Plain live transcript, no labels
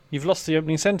You've lost the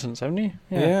opening sentence, haven't you?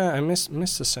 Yeah, I missed the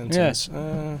sentence.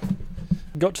 Yeah.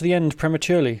 Got to the end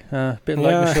prematurely. Bit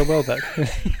like Michelle Welbeck.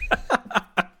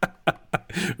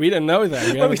 We don't know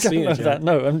that. We haven't seen it yet.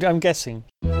 No, I'm guessing.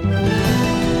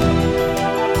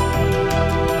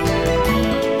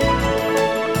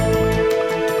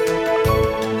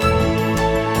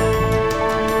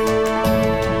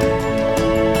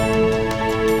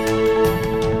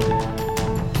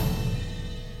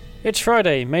 It's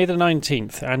Friday, May the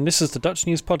 19th, and this is the Dutch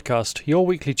News Podcast, your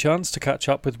weekly chance to catch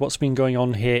up with what's been going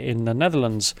on here in the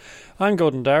Netherlands. I'm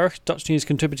Gordon Darragh, Dutch News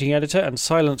contributing editor and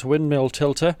silent windmill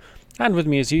tilter, and with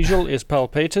me as usual is Paul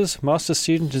Peters, master's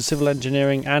student in civil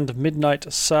engineering and midnight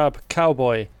Saab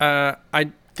cowboy.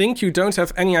 I think you don't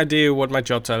have any idea what my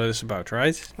job title is about,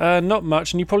 right? Not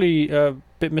much, and you're probably a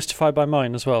bit mystified by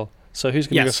mine as well. So who's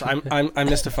going to Yes, I'm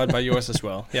mystified by yours as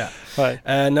well. Yeah. Right.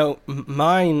 No,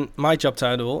 my job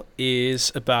title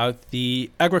is about the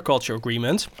agriculture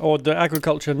agreement, or the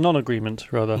agriculture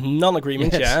non-agreement, rather.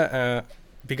 Non-agreement, yes. Yeah.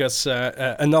 Because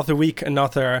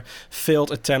another failed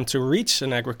attempt to reach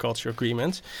an agriculture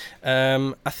agreement.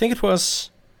 I think it was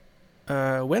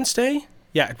Wednesday.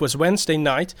 Yeah, it was Wednesday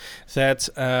night that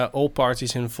all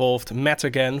parties involved met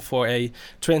again for a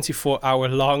 24-hour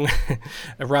long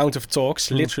round of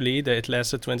talks. Literally, it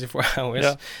lasted 24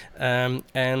 hours. Yeah.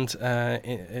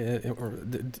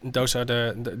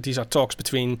 These are talks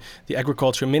between the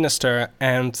agriculture minister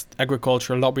and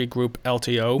agriculture lobby group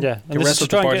LTO. Yeah, and this is to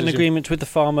try and get an agreement with the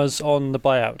farmers on the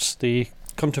buyouts, the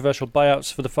controversial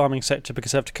buyouts for the farming sector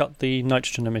because they have to cut the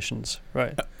nitrogen emissions,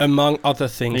 right? Among other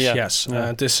things, yes.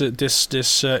 Yeah. This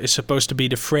is supposed to be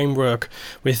the framework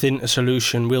within a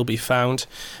solution will be found.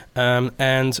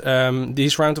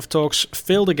 These round of talks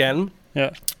failed again.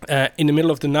 Yeah. In the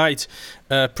middle of the night,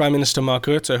 Prime Minister Mark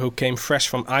Rutte, who came fresh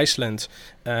from Iceland,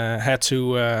 had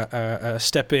to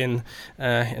step in,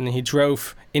 and he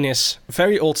drove in his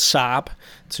very old Saab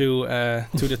to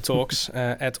the talks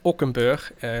at Ockenburg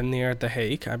near The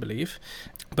Hague, I believe.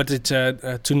 But it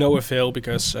to no avail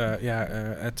because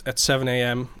at 7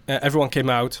 a.m. Everyone came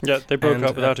out. Yeah, they broke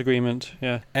up without agreement.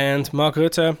 Yeah, and Mark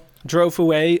Rutte drove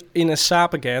away in a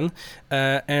Saab again,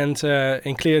 and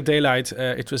in clear daylight,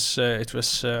 it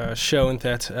was shown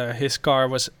that his car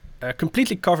was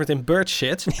completely covered in bird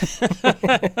shit,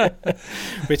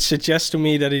 which suggests to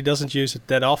me that he doesn't use it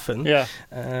that often. Yeah,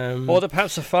 or that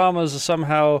perhaps the farmers are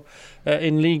somehow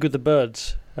in league with the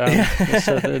birds.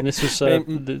 And this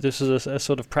was a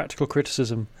sort of practical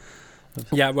criticism.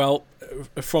 Yeah, well,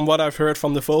 from what I've heard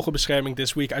from the Vogelbescherming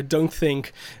this week, I don't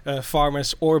think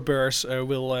farmers or birds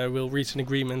will reach an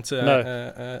agreement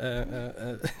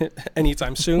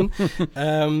anytime soon.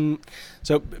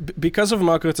 So because of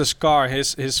Mark Rutte's car,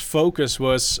 his focus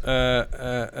was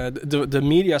the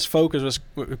media's focus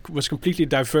was completely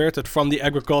diverted from the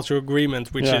agricultural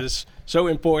agreement, which is so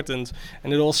important,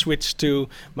 and it all switched to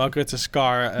Mark Rutte's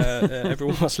car.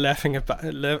 Everyone was laughing about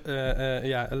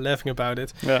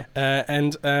it. Yeah.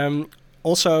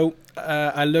 Also,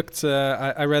 I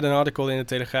read an article in the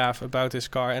Telegraaf about his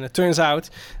car, and it turns out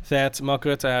that Mark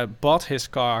Rutte bought his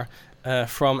car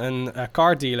from a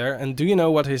car dealer. And do you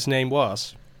know what his name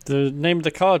was? The name of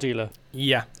the car dealer?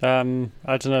 Yeah. I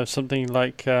don't know, something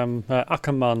like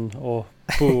Akkerman or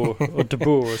Boer or De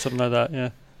Boer or something like that,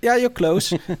 yeah. Yeah, you're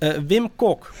close. Wim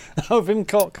Kok. Oh, Wim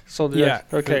Kok. So, yeah,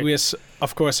 okay. Who is,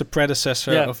 of course, a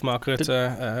predecessor of Mark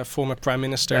Rutte, former prime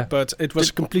minister. But it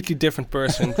was a completely different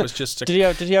person. It was just. Did you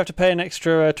have to pay an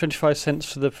extra 25 cents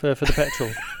for the petrol?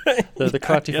 the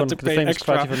famous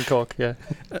Kwartie van Kok. Yeah.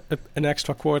 An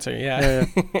extra quarter. Yeah.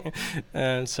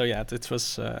 So it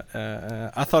was.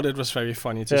 I thought it was very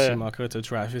funny to see Mark Rutte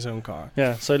drive his own car.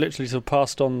 Yeah. So literally, sort of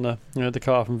passed on the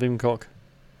car from Wim Kok.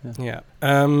 Yeah.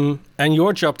 And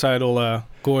your job title,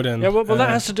 Gordon. Yeah, well, that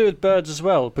has to do with birds as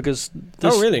well, because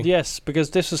this, really? Yes,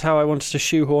 because this is how I wanted to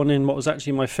shoehorn in what was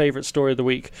actually my favourite story of the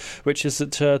week, which is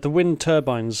that the wind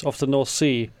turbines off the North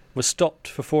Sea were stopped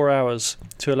for 4 hours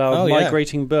to allow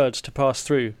migrating birds to pass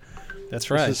through. That's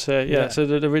right. So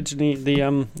that originally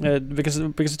because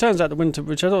it turns out the winter,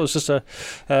 which I thought was just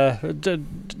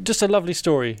a lovely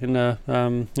story in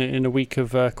a week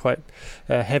of quite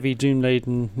heavy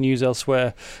doom-laden news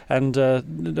elsewhere, and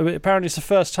apparently it's the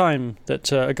first time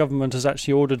that a government has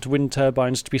actually ordered wind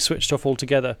turbines to be switched off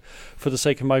altogether for the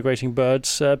sake of migrating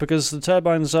birds, because the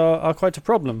turbines are quite a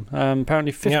problem.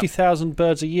 Apparently 50,000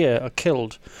 birds a year are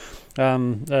killed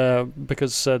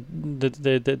because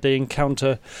they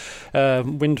encounter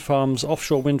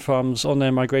offshore wind farms on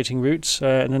their migrating routes,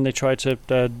 and then they try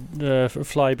to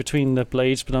fly between the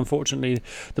blades, but unfortunately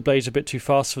the blades are a bit too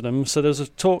fast for them. So there was a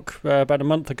talk about a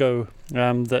month ago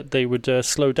that they would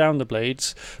slow down the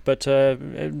blades, but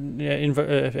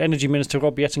Energy Minister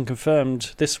Rob Jetten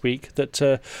confirmed this week that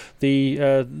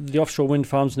the offshore wind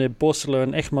farms near Borselen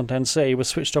and Egmond aan Zee were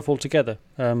switched off altogether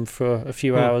for a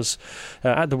few hours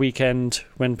at the weekend,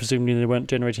 when presumably they weren't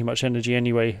generating much energy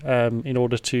anyway, in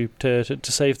order to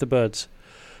save the birds.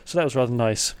 So that was rather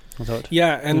nice, I thought.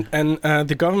 Yeah, and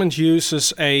the government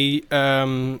uses a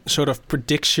sort of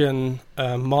prediction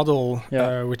model,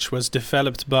 which was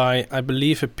developed by, I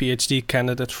believe, a PhD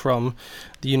candidate from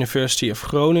the University of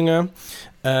Groningen.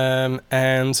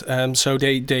 So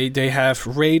they have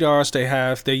radars. They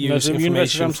use information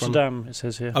University of Amsterdam. It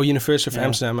says here. Oh, University of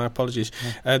Amsterdam. My apologies.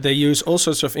 They use all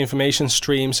sorts of information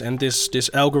streams, and this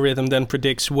algorithm then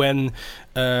predicts when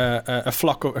a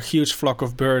huge flock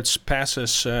of birds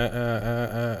passes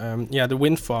the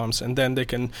wind farms, and then they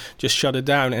can just shut it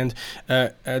down. And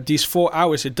these 4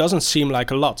 hours, it doesn't seem like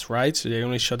a lot, right? They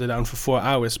only shut it down for 4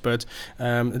 hours, but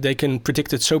they can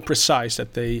predict it so precise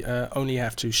that they only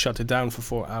have to shut it down for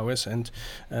 4 hours and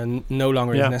no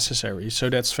longer is necessary. So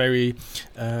that's very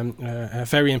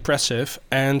impressive.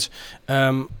 And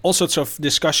all sorts of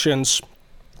discussions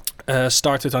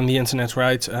started on the internet,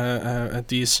 right?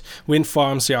 These wind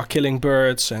farms, they are killing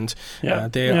birds, and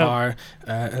they are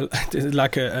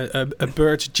like a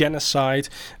bird genocide.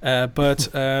 But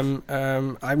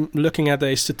I'm looking at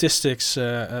the statistics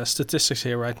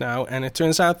here right now, and it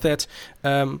turns out that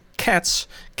cats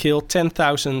kill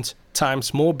 10,000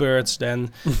 times more birds than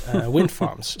wind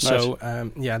farms. Nice. So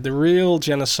the real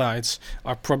genocides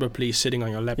are probably sitting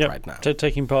on your lap right now.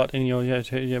 Taking part in your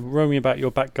roaming about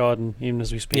your back garden even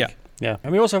as we speak. Yeah,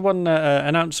 and we also have one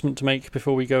announcement to make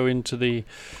before we go into the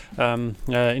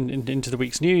into the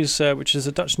week's news, which is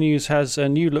that Dutch News has a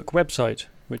new look website,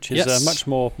 which is much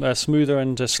more smoother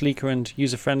and sleeker and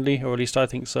user-friendly, or at least I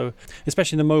think so,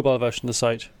 especially the mobile version of the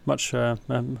site. Much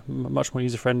more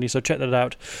user-friendly, so check that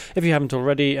out if you haven't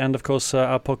already. And, of course,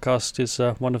 our podcast is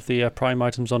one of the prime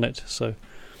items on it, so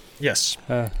yes,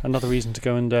 another reason to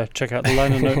go and check out the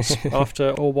liner notes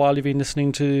after or while you've been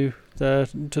listening to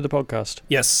the podcast.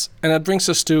 Yes, and that brings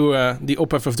us to the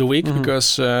ophef of the week,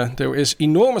 because there is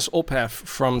enormous ophef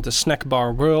from the snack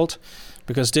bar world,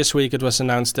 because this week it was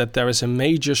announced that there is a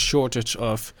major shortage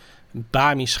of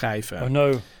bamischijven. Oh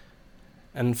no.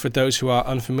 And for those who are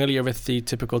unfamiliar with the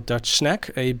typical Dutch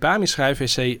snack, a bamischijf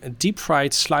is a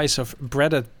deep-fried slice of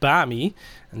breaded bami,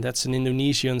 and that's an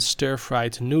Indonesian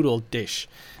stir-fried noodle dish.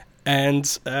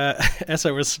 And as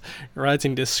I was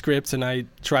writing this script and I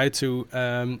tried to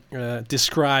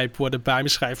describe what a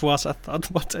bamischijf was, I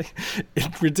thought, what a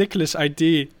ridiculous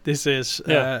idea this is,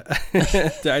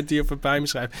 the idea of a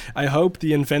bamischijf. I hope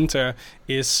the inventor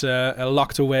is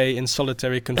locked away in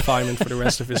solitary confinement for the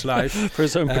rest of his life. For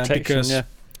his own protection,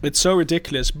 It's so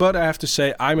ridiculous, but I have to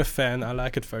say I'm a fan. I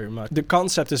like it very much. The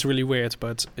concept is really weird,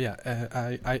 but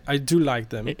I do like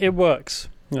them. It works,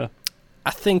 yeah. I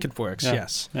think it works,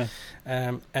 yes. Yeah.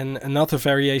 And another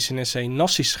variation is a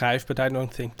nosischijf, but I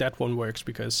don't think that one works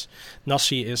because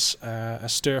nasi is a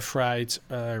stir-fried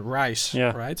rice,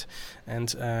 right?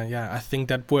 And I think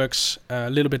that works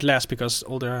a little bit less because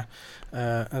all the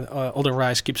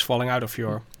rice keeps falling out of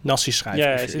your nosischijf.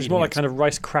 Yeah, it's more like kind of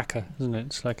rice cracker, isn't it?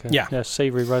 It's like a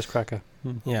savoury rice cracker.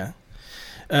 Yeah.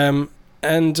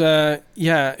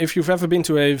 If you've ever been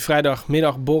to a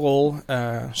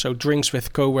vrijdagmiddagborrel, so drinks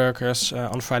with co-workers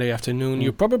on Friday afternoon,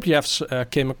 you probably have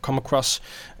come across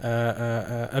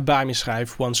a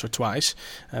bamischijf once or twice,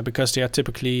 because they are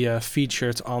typically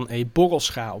featured on a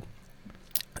borrelschaal.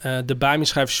 The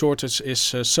bamischijf shortage is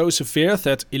so severe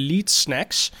that Elite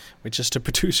Snacks, which is the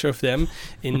producer of them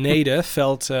in Nede,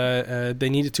 felt they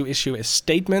needed to issue a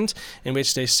statement in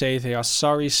which they say they are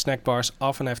sorry snack bars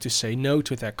often have to say no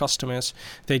to their customers.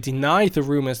 They deny the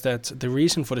rumors that the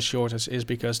reason for the shortage is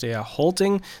because they are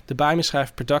halting the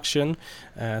bamischijf production.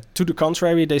 To the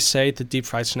contrary, they say the deep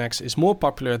fried snacks is more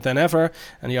popular than ever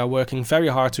and they are working very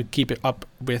hard to keep it up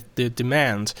with the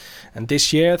demand. And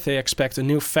this year they expect a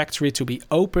new factory to be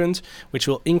opened, which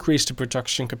will increase the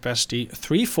production capacity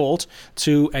threefold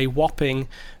to a whopping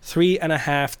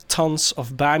 3.5 tons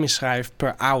of bamischijf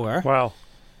per hour. Wow.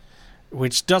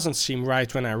 Which doesn't seem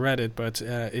right when I read it, but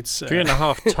it's...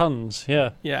 3.5 tons,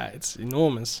 yeah. Yeah, it's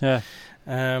enormous. Yeah.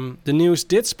 The news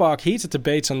did spark heated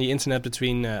debates on the internet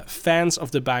between fans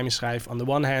of the bamischijf on the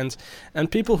one hand and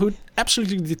people who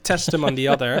absolutely detest them on the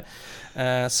other.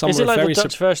 Some Is it like very the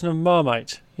Dutch version of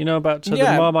Marmite? You know about the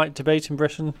Marmite debate in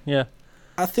Britain? Yeah.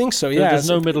 I think so, yeah. There's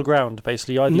no middle ground,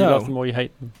 basically. Either you love them or you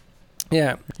hate them.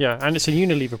 Yeah. Yeah, and it's a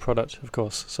Unilever product, of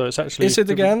course. So it's actually... Is it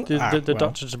again? The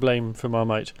Dutch are to blame for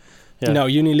Marmite. Yeah. No,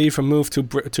 Unilever moved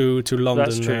to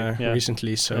London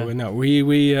recently, so no,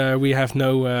 we have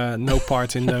no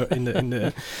part in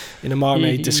the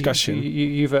Marmite discussion.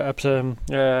 You've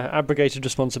abrogated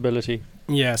responsibility.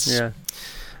 Yes. Yeah.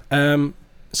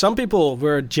 Some people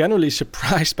were generally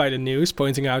surprised by the news,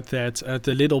 pointing out that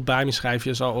the little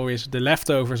bamischijfjes are always the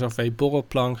leftovers of a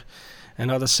borrelplank. And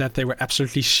others said they were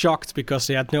absolutely shocked because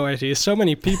they had no idea so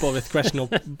many people with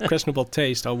questionable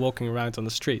taste are walking around on the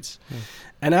streets. Mm.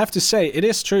 And I have to say, it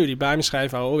is true. The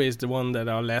bamischijven are always the one that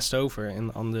are left over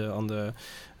on the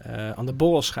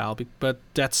borrelschaal. But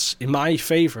that's in my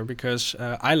favor because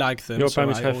I like them. You're so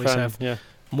I always have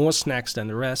more snacks than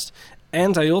the rest.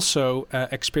 And I also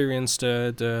experienced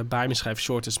the bamischijf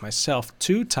shortage myself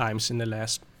 2 times in the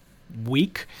last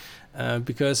week.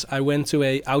 Because I went to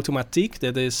a automatiek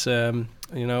that is, on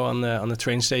the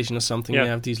train station or something. Yeah. You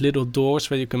have these little doors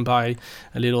where you can buy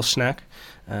a little snack.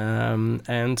 I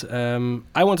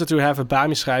wanted to have a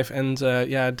bamischijf, and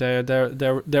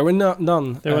there were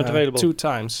none. They weren't available 2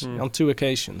 times on 2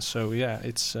 occasions. So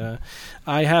it's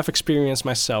I have experienced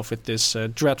myself with this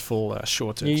dreadful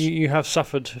shortage. You have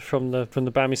suffered from the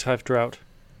bamischijf drought.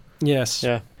 Yes.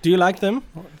 Yeah. Do you like them?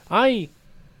 I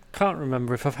can't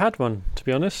remember if I've had one, to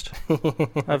be honest. I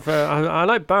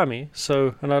like bami,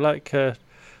 and I like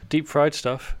deep fried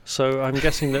stuff. So I'm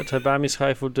guessing that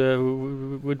bamischijf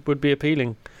would be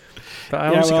appealing. But I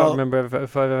honestly can't remember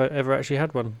if I've ever actually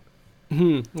had one.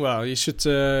 Well, you should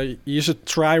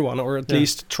try one, or at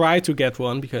least try to get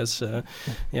one, because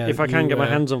if I can get my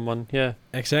hands on one,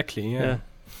 exactly, yeah.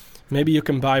 Maybe you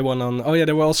can buy one on... Oh, yeah,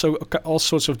 there were also all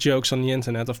sorts of jokes on the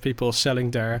internet of people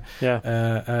selling their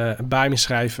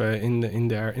bamischijven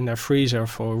in their freezer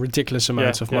for ridiculous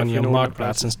amounts of money on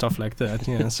Marktplaats and stuff like that.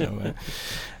 Yeah, so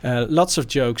lots of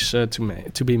jokes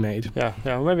to be made. Yeah.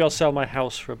 Well, maybe I'll sell my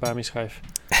house for a bamischijf.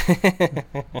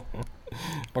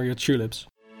 Or your tulips.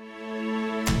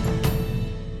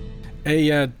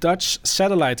 A Dutch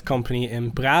satellite company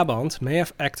in Brabant may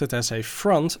have acted as a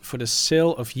front for the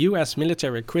sale of US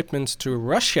military equipment to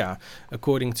Russia,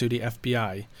 according to the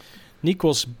FBI.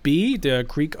 Nikos B., the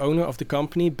Greek owner of the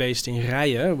company based in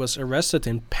Rijen, was arrested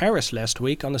in Paris last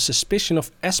week on a suspicion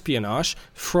of espionage,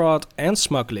 fraud and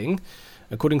smuggling.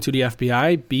 According to the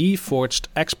FBI, B forged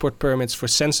export permits for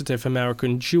sensitive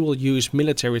American dual-use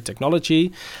military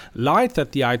technology, lied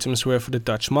that the items were for the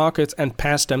Dutch market, and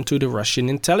passed them to the Russian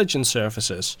intelligence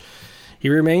services. He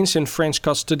remains in French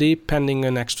custody pending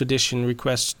an extradition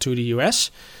request to the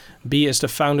US. B is the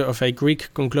founder of a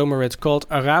Greek conglomerate called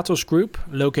Aratos Group,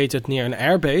 located near an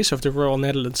airbase of the Royal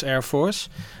Netherlands Air Force.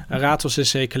 Aratos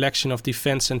is a collection of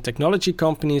defense and technology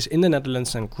companies in the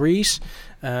Netherlands and Greece,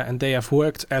 and they have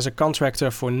worked as a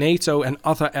contractor for NATO and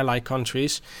other ally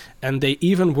countries, and they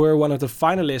even were one of the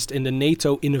finalists in the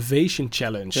NATO Innovation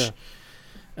Challenge. Yeah.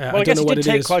 I guess he did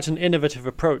take quite an innovative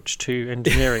approach to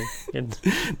engineering.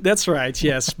 That's right,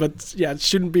 yes, but it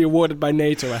shouldn't be awarded by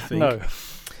NATO, I think. No.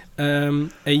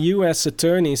 A US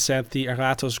attorney said the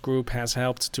Aratos Group has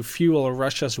helped to fuel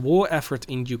Russia's war effort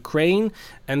in Ukraine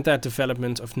and the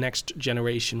development of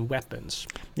next-generation weapons.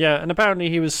 Yeah, and apparently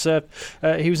he was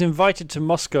invited to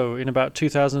Moscow in about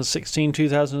 2016,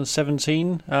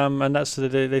 2017, and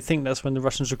they think that's when the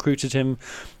Russians recruited him.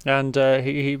 And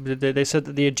they said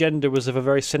that the agenda was of a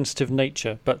very sensitive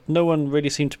nature, but no one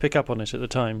really seemed to pick up on it at the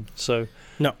time. So.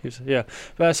 No.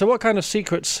 So what kind of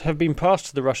secrets have been passed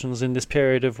to the Russians in this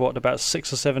period of, about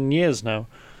 6 or 7 years now?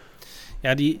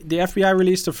 Yeah, the FBI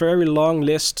released a very long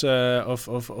list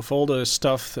of all the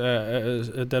stuff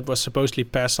that was supposedly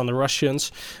passed on the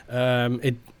Russians.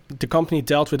 The company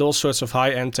dealt with all sorts of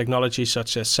high-end technology,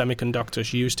 such as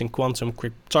semiconductors used in quantum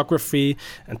cryptography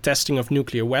and testing of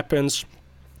nuclear weapons.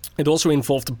 It also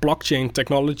involved blockchain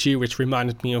technology, which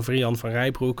reminded me of Rian van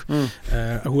Rijbroek,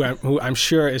 who I'm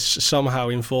sure is somehow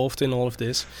involved in all of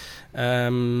this. That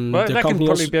can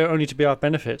probably be only to be our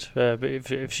benefit. But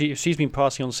if she's been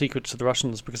passing on secrets to the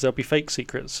Russians, because they'll be fake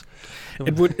secrets,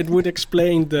 it would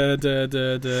explain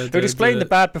the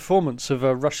bad performance of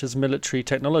Russia's military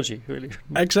technology. Really,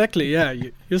 exactly. Yeah,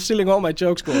 you're stealing all my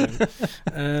jokes, Gordon.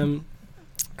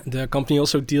 The company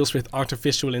also deals with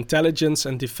artificial intelligence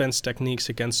and defense techniques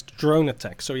against drone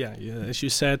attacks. So as you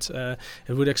said,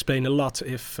 it would explain a lot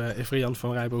if Rian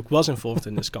van Rijbroek was involved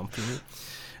in this company.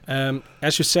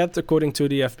 As you said, according to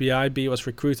the FBI, B was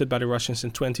recruited by the Russians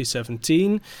in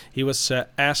 2017. He was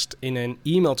asked in an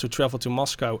email to travel to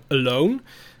Moscow alone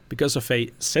because of a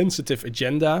sensitive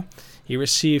agenda. He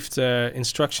received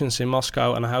instructions in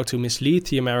Moscow on how to mislead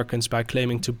the Americans by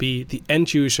claiming to be the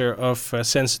end user of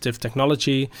sensitive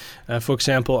technology. For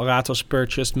example, Aratos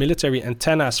purchased military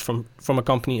antennas from a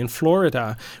company in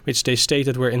Florida, which they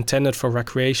stated were intended for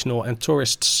recreational and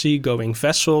tourist seagoing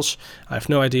vessels. I have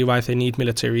no idea why they need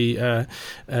military.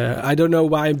 I don't know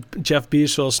why Jeff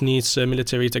Bezos needs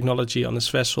military technology on his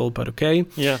vessel, but okay.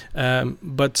 Yeah.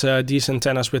 But these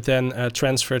antennas were then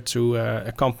transferred to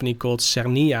a company called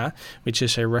Cernia, which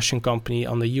is a Russian company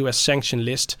on the US sanction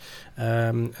list,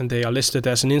 and they are listed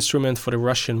as an instrument for the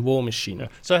Russian war machine. Yeah.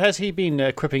 So has he been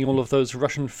equipping all of those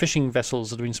Russian fishing vessels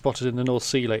that have been spotted in the North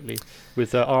Sea lately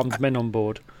with armed men on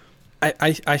board?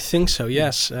 I think so,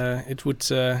 yes. It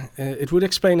would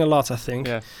explain a lot, I think.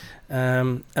 Yeah.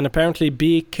 And apparently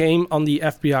B came on the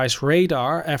FBI's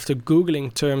radar after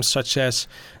Googling terms such as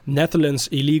Netherlands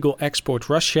illegal export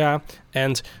Russia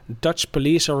and Dutch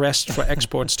police arrest for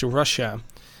exports to Russia.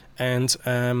 And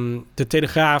the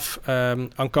Telegraaf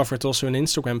uncovered also an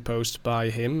Instagram post by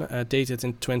him, dated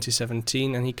in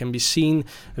 2017, and he can be seen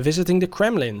visiting the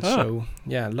Kremlin. Ah. So,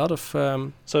 yeah, a lot of...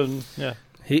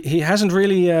 He hasn't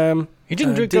really... he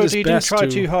didn't try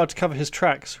too hard to cover his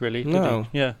tracks, really, did No.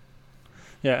 he? Yeah.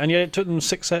 Yeah, and yet it took them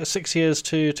 6 years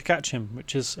to catch him,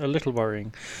 which is a little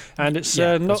worrying. And it's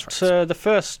not the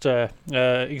first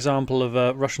example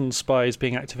of Russian spies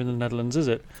being active in the Netherlands, is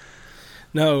it?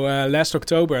 No, last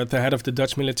October, the head of the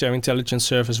Dutch Military Intelligence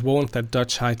Service warned that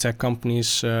Dutch high-tech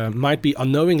companies might be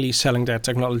unknowingly selling their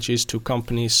technologies to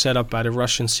companies set up by the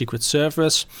Russian Secret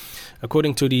Service.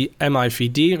 According to the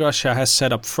MIVD, Russia has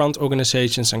set up front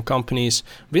organizations and companies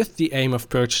with the aim of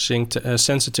purchasing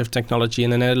sensitive technology in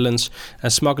the Netherlands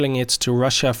and smuggling it to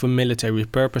Russia for military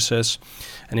purposes.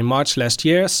 And in March last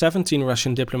year, 17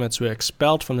 Russian diplomats were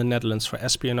expelled from the Netherlands for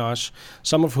espionage,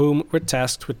 some of whom were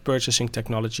tasked with purchasing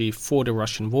technology for the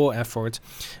Russian war effort.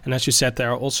 And as you said, there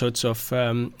are all sorts of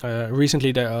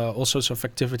recently there are all sorts of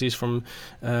activities from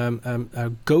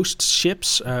ghost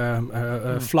ships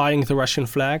flying the Russian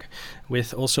flag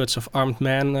with all sorts of armed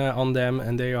men on them,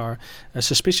 and they are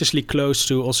suspiciously close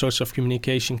to all sorts of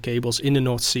communication cables in the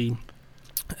North Sea.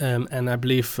 And I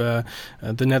believe the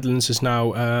Netherlands is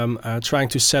now trying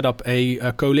to set up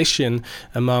a coalition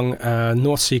among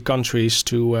North Sea countries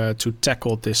to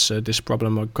tackle this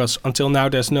problem, because until now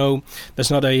there's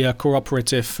not a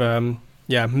cooperative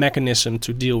mechanism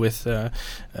to deal with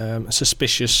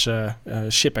suspicious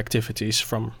ship activities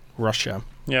from Russia.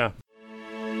 Yeah.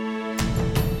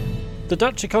 The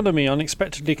Dutch economy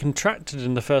unexpectedly contracted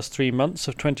in the first 3 months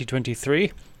of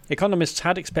 2023. Economists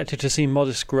had expected to see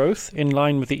modest growth, in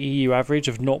line with the EU average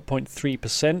of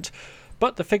 0.3%,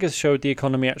 but the figures showed the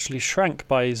economy actually shrank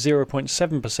by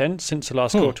 0.7% since the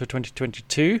last quarter of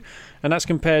 2022, and that's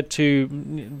compared to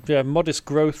modest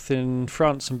growth in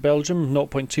France and Belgium,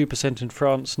 0.2% in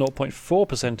France,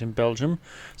 0.4% in Belgium,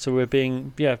 so we're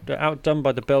being outdone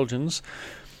by the Belgians.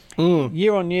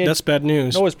 Year on year, that's bad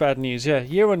news. Always bad news, yeah.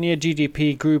 Year on year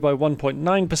GDP grew by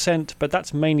 1.9%, but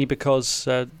that's mainly because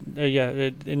at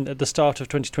the start of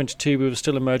 2022 we were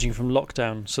still emerging from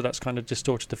lockdown, so that's kind of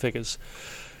distorted the figures.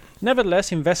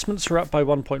 Nevertheless, investments were up by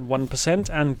 1.1%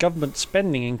 and government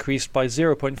spending increased by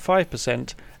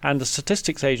 0.5%, and the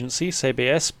statistics agency,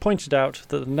 CBS, pointed out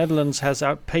that the Netherlands has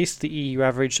outpaced the EU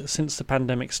average since the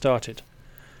pandemic started.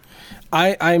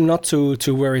 I'm not too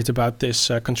worried about this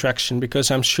contraction,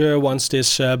 because I'm sure once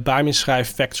this bamischijven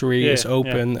factory is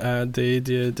open, the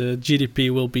GDP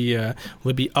will be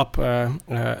up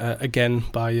again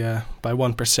by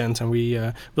 1%, and we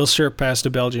will surpass the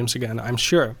Belgians again, I'm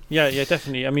sure. Yeah,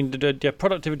 definitely. I mean, the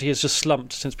productivity has just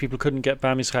slumped since people couldn't get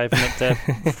bamischijven at their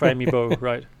Feyenoord,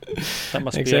 right? That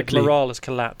must be it. Morale has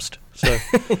collapsed. So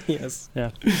yes,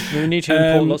 yeah, we need to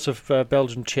import lots of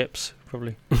Belgian chips,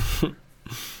 probably.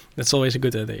 That's always a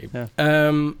good idea.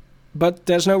 Yeah. But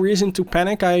there's no reason to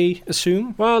panic, I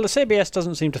assume? Well, the CBS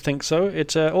doesn't seem to think so.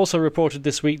 It also reported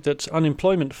this week that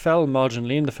unemployment fell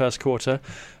marginally in the first quarter.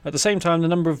 At the same time, the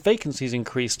number of vacancies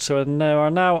increased, so there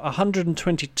are now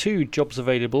 122 jobs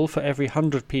available for every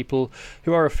 100 people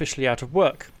who are officially out of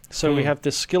work. So we have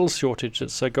this skills shortage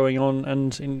that's going on,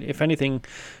 and if anything,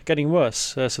 getting worse.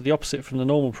 So the opposite from the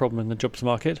normal problem in the jobs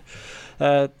market.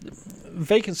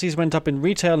 Vacancies went up in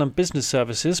retail and business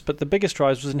services, but the biggest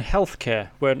rise was in healthcare,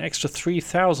 where an extra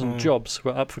 3,000 jobs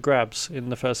were up for grabs in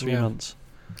the first 3 months.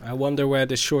 I wonder where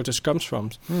this shortage comes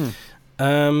from.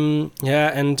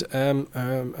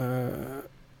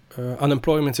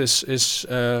 Unemployment is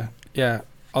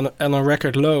on a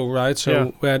record low, right?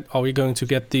 So where are we going to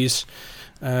get this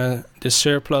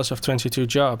surplus of 22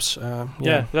 jobs?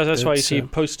 That's why you see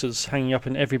posters hanging up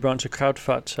in every branch of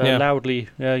Kruidvat, loudly,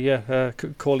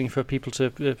 calling for people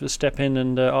to step in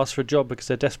and ask for a job because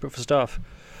they're desperate for staff.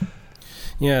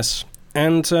 Yes,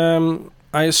 and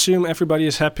I assume everybody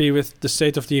is happy with the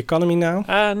state of the economy now?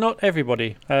 Not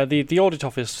everybody. The audit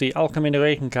office, the Algemene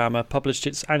Rekenkamer, published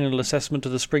its annual assessment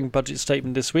of the spring budget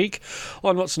statement this week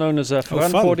on what's known as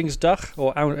Verantwoordingsdag,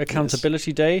 or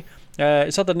Accountability Day.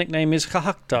 Its other nickname is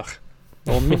Gehaktdag,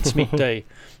 or Mincemeat Day,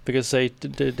 because the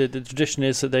tradition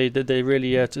is that they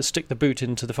really to stick the boot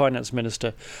into the finance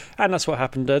minister. And that's what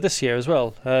happened this year as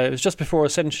well. It was just before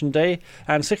Ascension Day,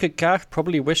 and Sigrid Kaag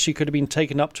probably wished she could have been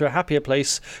taken up to a happier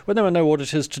place when there were no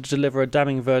auditors to deliver a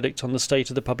damning verdict on the state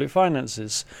of the public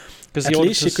finances. At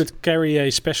least she could carry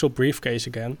a special briefcase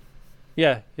again.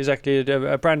 Yeah, exactly.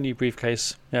 A brand new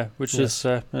briefcase, which is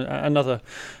another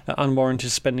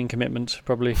unwarranted spending commitment,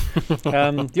 probably.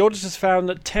 The auditors found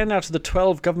that 10 out of the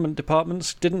 12 government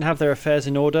departments didn't have their affairs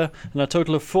in order, and a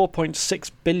total of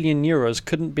 4.6 billion euros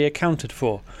couldn't be accounted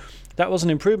for. That was an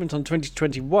improvement on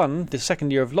 2021, the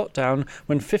second year of lockdown,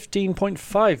 when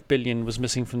 15.5 billion was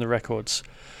missing from the records.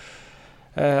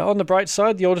 On the bright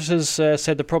side, the auditors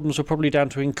said the problems were probably down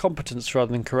to incompetence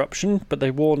rather than corruption, but they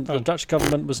warned the Dutch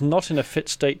government was not in a fit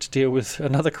state to deal with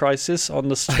another crisis on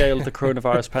the scale of the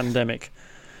coronavirus pandemic.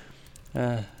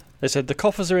 They said the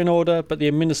coffers are in order, but the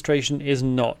administration is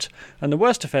not. And the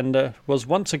worst offender was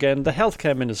once again the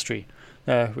healthcare ministry,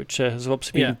 which has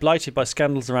obviously been blighted by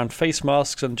scandals around face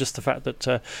masks and just the fact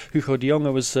that Hugo de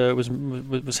Jonge was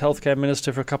healthcare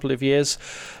minister for a couple of years.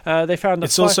 They found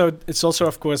that it's also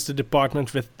of course the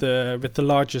department with the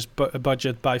largest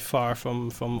budget by far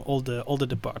from all the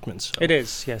departments. So. It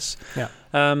is, yes. Yeah.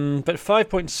 But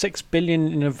 5.6 billion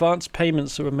in advance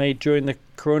payments that were made during the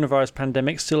coronavirus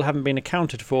pandemic still haven't been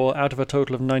accounted for out of a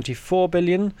total of 94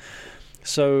 billion.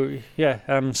 So,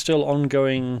 still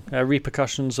ongoing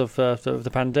repercussions of the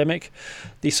pandemic.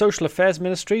 The Social Affairs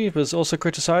Ministry was also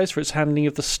criticised for its handling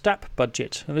of the STAP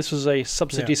budget. And this was a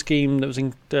subsidy scheme that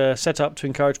was set up to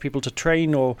encourage people to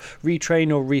train or retrain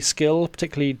or reskill,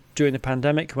 particularly during the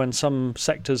pandemic when some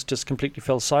sectors just completely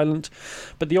fell silent.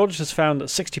 But the auditors found that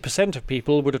 60% of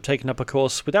people would have taken up a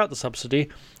course without the subsidy,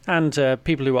 and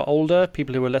people who were older,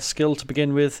 people who were less skilled to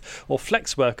begin with, or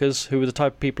flex workers, who were the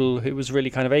type of people who it was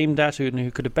really kind of aimed at and who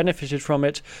could have benefited from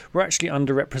it, were actually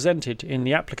underrepresented in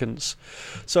the applicants.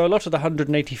 So a lot of the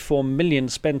 184 million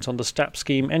spent on the STAP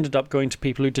scheme ended up going to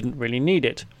people who didn't really need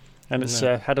it. And it's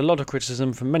had a lot of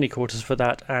criticism from many quarters for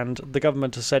that, and the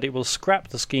government has said it will scrap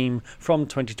the scheme from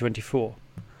 2024.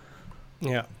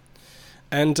 Yeah.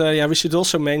 And we should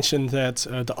also mention that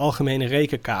the Algemene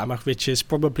Rekenkamer, which is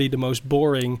probably the most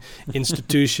boring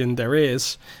institution there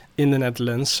is in the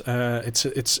Netherlands,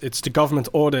 it's the government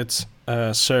audit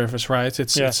service, right?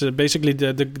 It's basically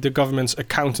the government's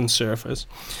accountant service.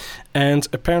 And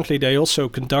apparently they also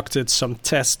conducted some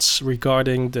tests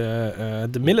regarding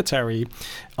the military.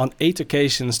 On 8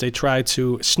 occasions, they tried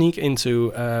to sneak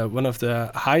into one of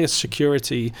the highest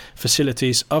security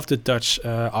facilities of the Dutch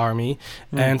army.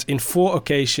 And in 4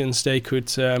 occasions, they could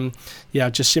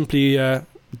just simply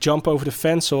jump over the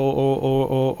fence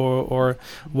or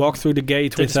walk through the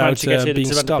gate without being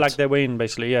stopped. To flag their way in,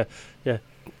 basically, yeah.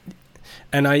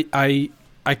 And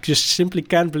I just simply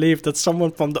can't believe that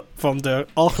someone from the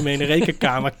Algemene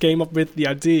Rekenkamer came up with the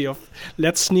idea of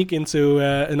let's sneak into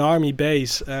an army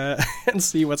base and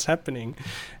see what's happening.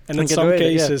 And in some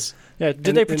cases, did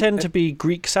they pretend to be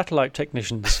Greek satellite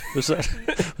technicians? Was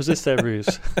this their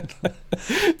ruse?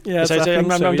 Yes,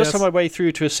 I'm just on my way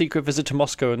through to a secret visit to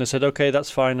Moscow, and they said, "Okay, that's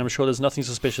fine. I'm sure there's nothing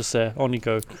suspicious there. On you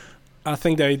go." I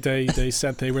think they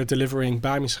said they were delivering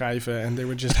bamischijven, and they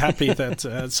were just happy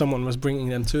that someone was bringing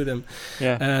them to them.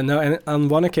 Yeah. And on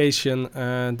one occasion,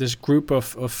 this group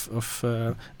of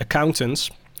accountants,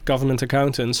 government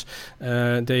accountants,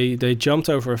 they jumped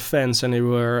over a fence and they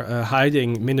were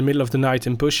hiding in the middle of the night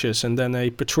in bushes. And then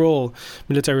a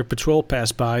military patrol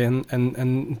passed by,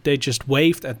 and they just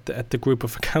waved at the group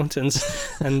of accountants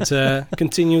and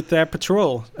continued their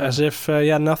patrol as if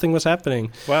nothing was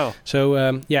happening. Wow.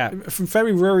 So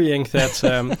very worrying that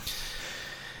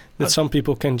that some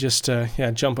people can just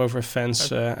jump over a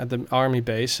fence at the army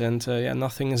base and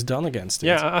nothing is done against it.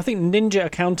 Yeah, I think ninja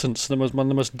accountants are one of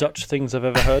the most Dutch things I've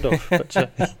ever heard of. But,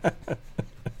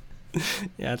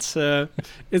 it's a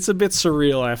bit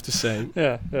surreal, I have to say.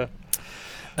 Yeah.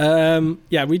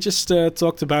 We just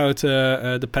talked about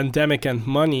the pandemic and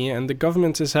money, and the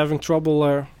government is having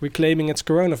trouble reclaiming its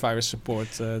coronavirus support,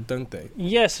 don't they?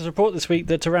 Yes, there's a report this week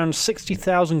that around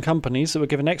 60,000 companies that were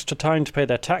given extra time to pay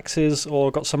their taxes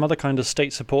or got some other kind of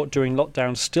state support during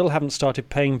lockdown still haven't started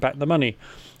paying back the money.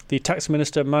 The tax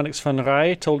minister Marnix van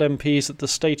Rij told MPs that the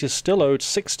state is still owed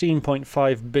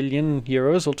 €16.5 billion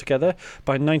altogether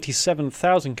by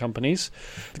 97,000 companies.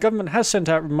 The government has sent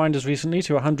out reminders recently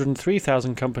to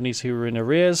 103,000 companies who were in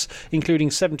arrears,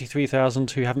 including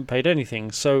 73,000 who haven't paid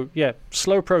anything. So,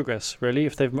 slow progress, really,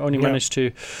 if they've only managed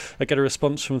to get a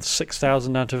response from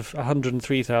 6,000 out of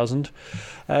 103,000.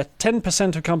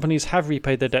 10% of companies have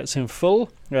repaid their debts in full,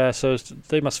 so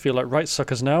they must feel like right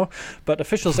suckers now. But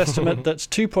officials estimate that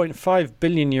 €2.5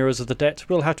 billion of the debt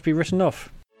will have to be written off.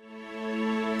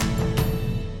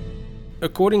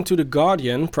 According to The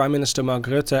Guardian, Prime Minister Mark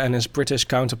Rutte and his British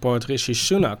counterpart Rishi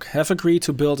Sunak have agreed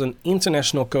to build an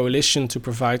international coalition to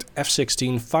provide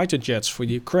F-16 fighter jets for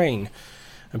Ukraine.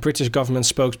 A British government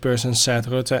spokesperson said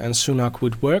Rutte and Sunak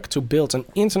would work to build an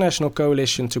international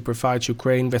coalition to provide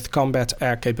Ukraine with combat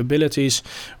air capabilities,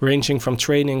 ranging from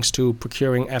trainings to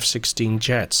procuring F-16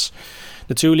 jets.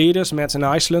 The two leaders met in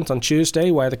Iceland on Tuesday,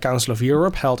 where the Council of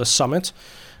Europe held a summit.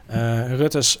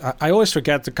 I always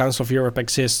forget the Council of Europe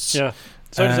exists. Yeah,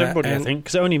 so does everybody, I think,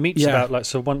 because it only meets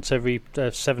once every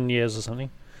 7 years or something.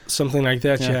 Something like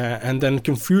that, yeah. And then,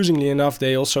 confusingly enough,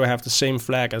 they also have the same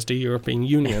flag as the European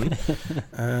Union.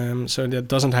 So that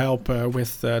doesn't help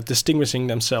with distinguishing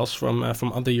themselves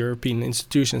from other European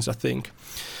institutions, I think.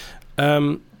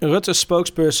 Rutte's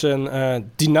spokesperson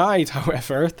denied,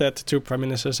 however, that the two prime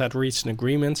ministers had reached an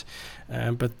agreement.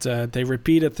 But they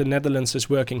repeated the Netherlands is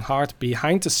working hard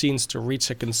behind the scenes to reach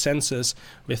a consensus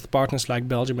with partners like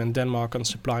Belgium and Denmark on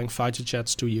supplying fighter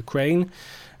jets to Ukraine.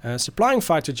 Supplying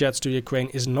fighter jets to Ukraine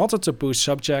is not a taboo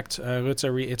subject,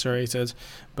 Rutte reiterated,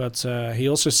 but he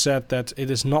also said that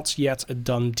it is not yet a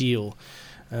done deal.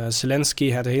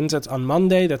 Zelensky had hinted on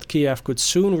Monday that Kiev could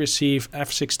soon receive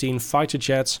F-16 fighter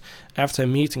jets after a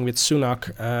meeting with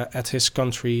Sunak at his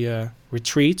country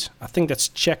retreat. I think that's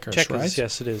Chequers, right?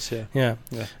 Yes, it is, Yeah.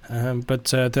 But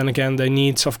then again, they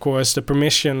need, of course, the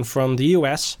permission from the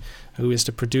US, who is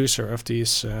the producer of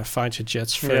these fighter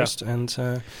jets first. Yeah.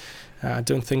 And I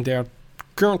don't think they are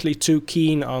currently too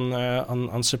keen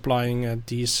on supplying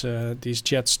these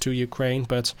jets to Ukraine.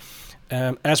 But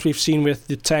as we've seen with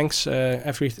the tanks,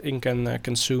 everything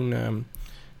can soon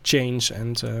change,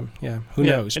 and who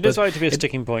knows? It is likely to be a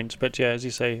sticking point, but as you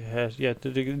say,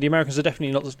 the Americans are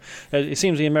definitely not. It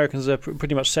seems the Americans are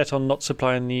pretty much set on not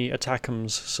supplying the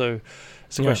ATACMS, so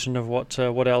it's a question of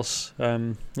what else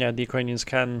the Ukrainians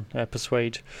can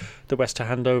persuade the West to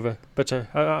hand over. But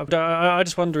I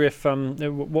just wonder if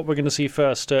what we're going to see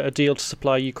first, a deal to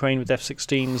supply Ukraine with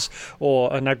F-16s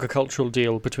or an agricultural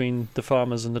deal between the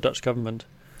farmers and the Dutch government.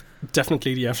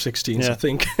 Definitely the F-16s, I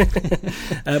think.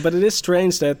 But it is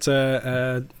strange that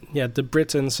the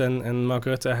Britons and Mark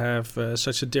Rutte have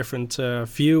such a different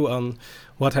view on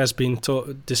what has been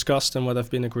discussed and what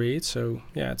have been agreed. So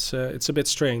it's a bit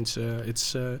strange.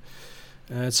 It's a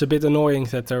bit annoying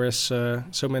that there is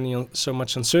so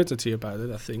much uncertainty about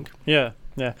it, I think.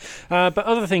 But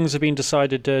other things have been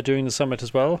decided during the summit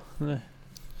as well.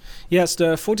 Yes,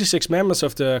 the 46 members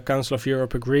of the Council of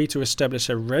Europe agreed to establish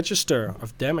a register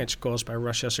of damage caused by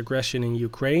Russia's aggression in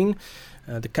Ukraine.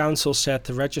 The Council said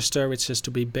the register, which is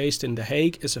to be based in The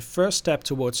Hague, is a first step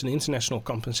towards an international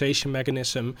compensation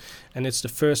mechanism, and it's the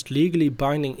first legally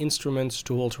binding instrument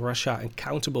to hold Russia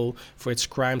accountable for its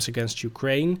crimes against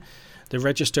Ukraine. The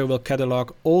register will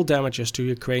catalogue all damages to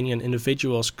Ukrainian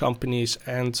individuals, companies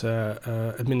and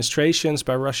administrations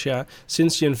by Russia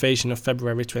since the invasion of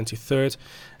February 23rd,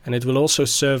 and it will also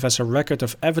serve as a record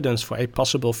of evidence for a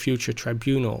possible future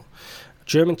tribunal.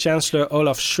 German Chancellor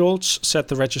Olaf Scholz said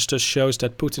the register shows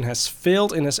that Putin has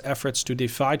failed in his efforts to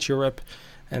divide Europe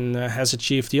and has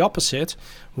achieved the opposite.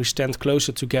 We stand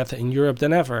closer together in Europe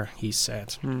than ever, he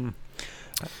said.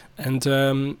 And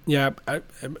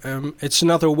it's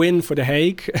another win for The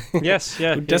Hague. Yes,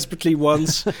 who desperately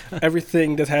wants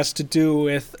everything that has to do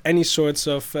with any sorts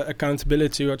of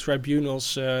accountability or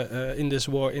tribunals in this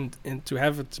war to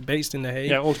have it based in The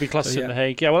Hague. Yeah, all to be clustered in The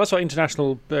Hague. Yeah, well, that's what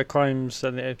international crimes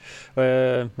and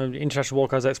international war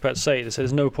crimes experts say. They say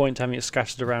there's no point having it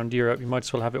scattered around Europe. You might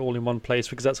as well have it all in one place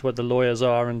because that's where the lawyers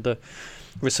are and the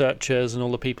researchers and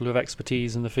all the people who have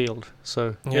expertise in the field.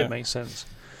 So it makes sense.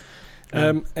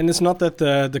 And it's not that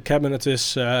the cabinet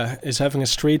is having a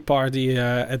street party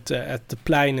at the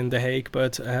Plein in The Hague,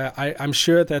 but I'm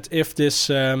sure that if this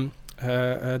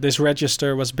this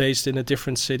register was based in a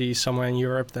different city somewhere in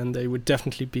Europe, then they would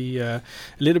definitely be a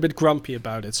little bit grumpy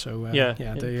about it. So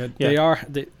they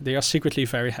are secretly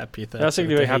very happy. They're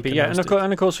secretly very happy. Yeah, and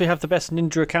of course we have the best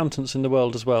ninja accountants in the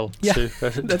world as well. Yeah,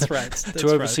 that's right. To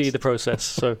oversee the process.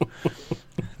 So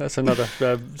that's another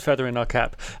feather in our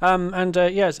cap.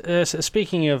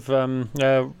 Speaking of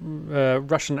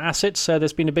Russian assets,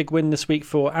 there's been a big win this week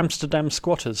for Amsterdam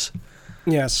squatters.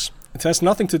 Yes. It has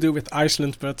nothing to do with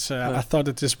Iceland, but I thought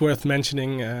it is worth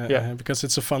mentioning because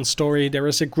it's a fun story. There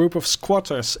is a group of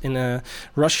squatters in a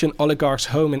Russian oligarch's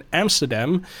home in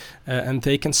Amsterdam, and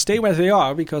they can stay where they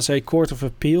are because a court of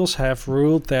appeals have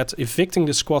ruled that evicting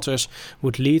the squatters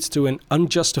would lead to an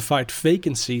unjustified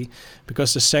vacancy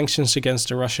because the sanctions against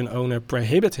the Russian owner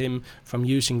prohibit him from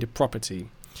using the property.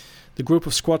 The group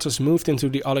of squatters moved into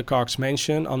the oligarch's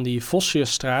mansion on the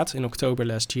Vosjesstraat in October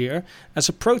last year as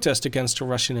a protest against the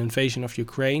Russian invasion of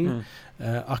Ukraine.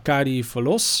 Arkady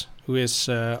Volos, who is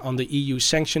on the EU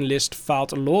sanction list,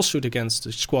 filed a lawsuit against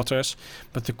the squatters,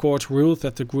 but the court ruled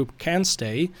that the group can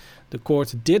stay. The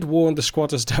court did warn the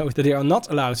squatters, though, that they are not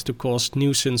allowed to cause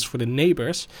nuisance for the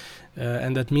neighbors,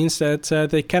 and that means that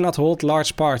they cannot hold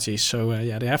large parties. So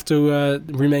they have to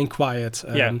remain quiet.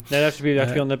 They have to be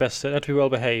on their best. They have to be well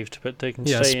behaved, but they can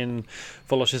stay in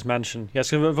Volos's mansion.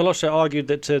 Yes, Volos argued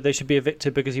that they should be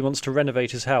evicted because he wants to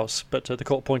renovate his house, but the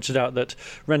court pointed out that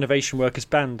renovation work is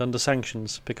banned under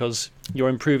sanctions because you're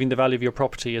improving the value of your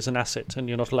property as an asset, and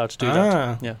you're not allowed to do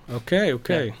that. Yeah.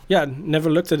 Okay. Yeah, never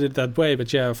looked at it that way,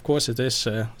 but of course it is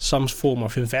some form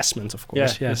of investment, of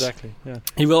course. Yeah, yes. Exactly. Yeah.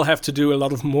 He will have to do a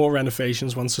lot of more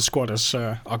renovations once the squatters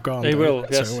are gone. He will,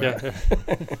 yes.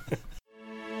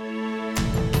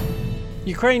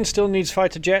 Ukraine still needs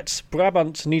fighter jets,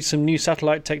 Brabant needs some new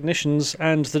satellite technicians,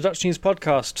 and the Dutch News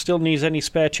podcast still needs any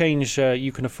spare change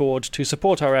you can afford to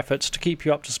support our efforts to keep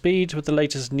you up to speed with the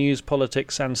latest news,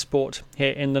 politics and sport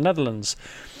here in the Netherlands.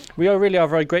 We are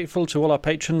very grateful to all our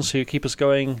patrons who keep us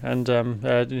going, and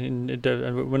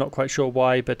we're not quite sure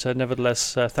why, but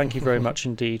nevertheless, thank you very much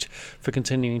indeed for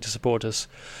continuing to support us.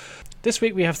 This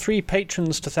week we have 3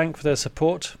 patrons to thank for their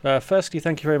support. Firstly,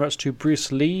 thank you very much to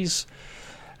Bruce Lees.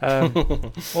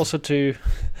 Also to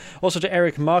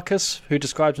Eric Marcus, who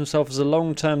describes himself as a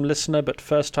long-term listener but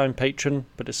first-time patron,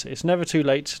 but it's never too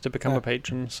late to become a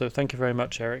patron, so thank you very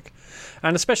much, Eric.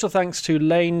 And a special thanks to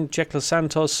Lane Jekla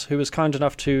Santos, who was kind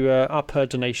enough to up her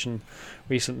donation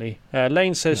recently.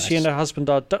 Lane says she and her husband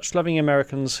are Dutch-loving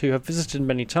Americans who have visited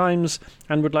many times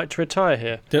and would like to retire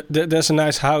here. There's a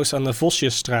nice house on the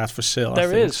Vosjesstraat for sale.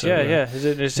 There is.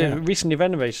 It's recently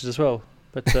renovated as well,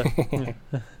 but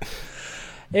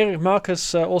Eric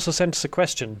Marcus also sent us a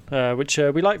question, which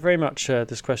we like very much,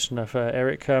 this question of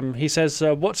Eric. He says,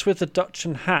 what's with the Dutch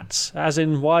and hats? As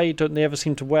in, why don't they ever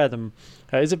seem to wear them?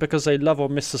 Is it because they love or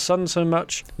miss the sun so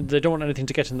much, they don't want anything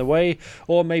to get in the way,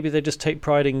 or maybe they just take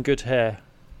pride in good hair?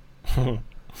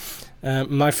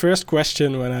 My first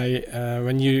question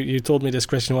when you told me this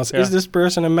question was, is this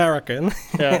person American?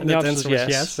 Yeah, and the answer was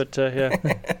yes. But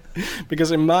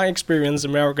because in my experience,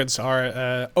 Americans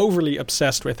are overly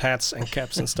obsessed with hats and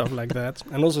caps and stuff like that,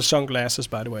 and also sunglasses,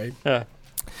 by the way. Yeah.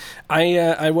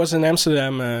 I was in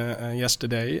Amsterdam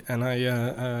yesterday, and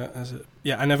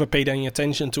I never paid any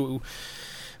attention to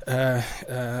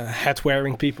hat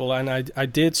wearing people, and I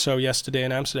did so yesterday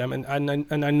in Amsterdam,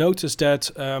 and I noticed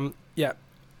that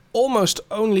almost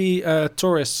only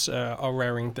tourists are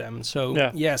wearing them.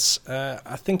 So yes,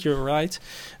 I think you're right.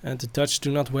 The Dutch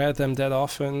do not wear them that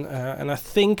often, and I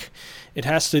think it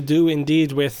has to do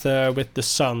indeed with the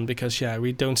sun, because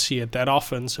we don't see it that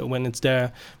often. So when it's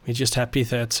there, we're just happy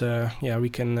that we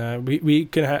can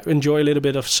enjoy a little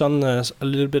bit of sun, a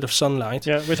little bit of sunlight.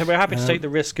 Yeah, we're happy to take the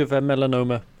risk of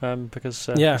melanoma because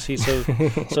we see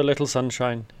so little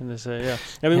sunshine in this.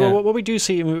 What we do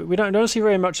see, we don't see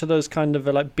very much of those kind of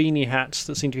like beanie hats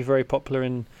that seem to be very popular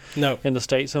in the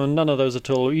States. So none of those at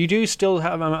all. You do still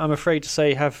have, I'm afraid to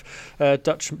say, have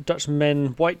Dutch men,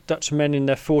 white Dutch men in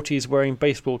their 40s wearing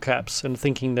baseball caps and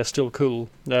thinking they're still cool.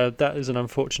 That is an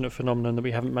unfortunate phenomenon that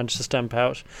we haven't managed to stamp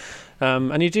out.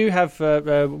 And you do have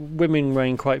women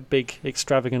wearing quite big,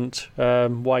 extravagant,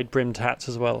 wide-brimmed hats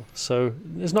as well. So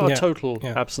there's not a total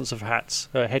absence of hats,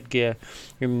 headgear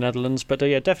in the Netherlands, but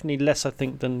definitely less, I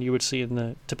think, than you would see in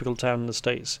the typical town in the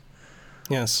States.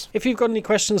 Yes. If you've got any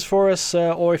questions for us,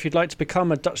 or if you'd like to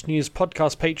become a Dutch News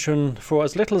podcast patron for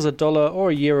as little as $1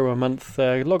 or €1 a month,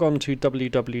 log on to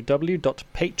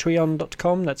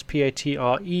www.patreon.com. That's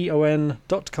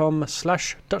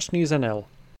patreon.com/DutchNewsNL.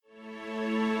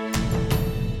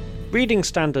 Reading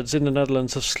standards in the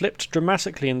Netherlands have slipped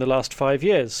dramatically in the last 5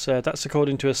 years. That's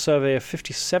according to a survey of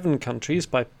 57 countries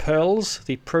by Pearls,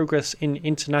 the Progress in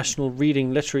International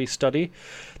Reading Literary Study.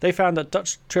 They found that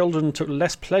Dutch children took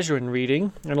less pleasure in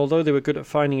reading, and although they were good at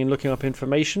finding and looking up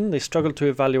information, they struggled to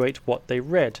evaluate what they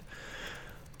read.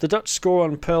 The Dutch score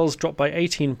on Pearls dropped by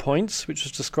 18 points, which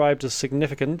was described as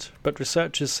significant, but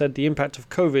researchers said the impact of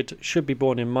COVID should be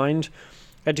borne in mind.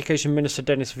 Education Minister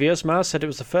Dennis Wiersma said it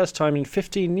was the first time in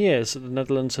 15 years that the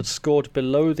Netherlands had scored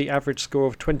below the average score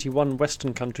of 21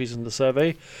 Western countries in the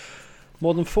survey.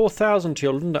 More than 4,000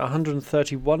 children at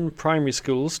 131 primary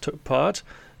schools took part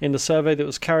in the survey that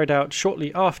was carried out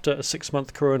shortly after a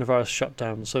 6-month coronavirus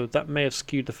shutdown, so that may have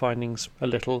skewed the findings a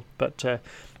little, but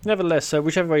nevertheless,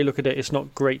 whichever way you look at it, it's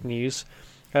not great news.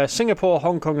 Singapore,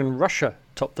 Hong Kong and Russia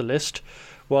topped the list,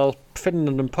 while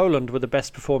Finland and Poland were the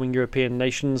best performing European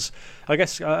nations. I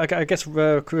guess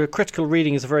critical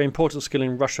reading is a very important skill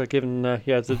in Russia, given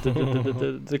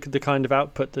the kind of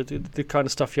output, the kind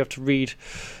of stuff you have to read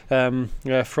from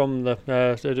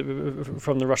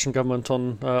the Russian government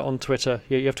on Twitter.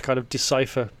 You have to kind of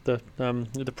decipher the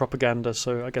propaganda.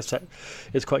 So I guess that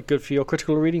is quite good for your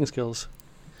critical reading skills.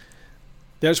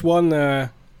 There's one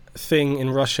thing in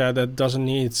Russia that doesn't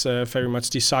need very much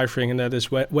deciphering, and that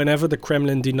is whenever the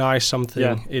Kremlin denies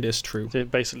something, it is true.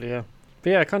 Basically, yeah. But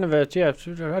yeah, kind of I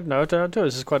don't know.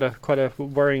 This is quite a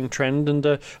worrying trend, and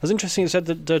it was interesting. It said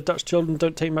that the Dutch children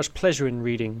don't take much pleasure in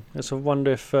reading. I sort of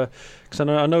wonder if, because I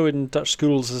know in Dutch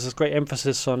schools there's this great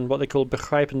emphasis on what they call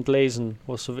begrijpend lezen,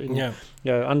 or sort of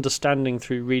understanding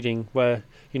through reading, where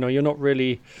you're not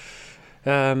really.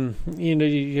 Where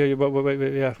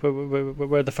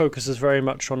the focus is very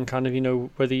much on kind of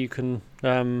whether you can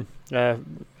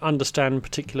understand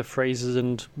particular phrases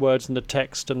and words in the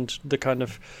text, and the kind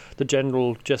of the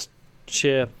general just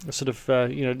sheer sort of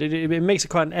it makes it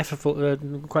quite an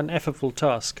effortful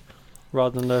task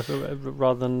rather than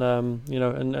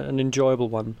an enjoyable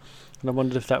one, and I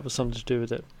wondered if that was something to do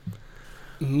with it.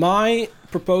 My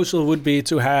proposal would be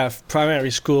to have primary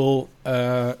school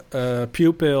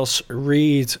pupils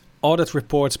read audit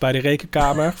reports by the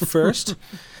Rekenkamer first,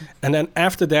 and then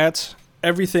after that,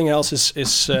 everything else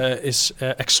is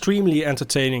extremely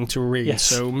entertaining to read. Yes.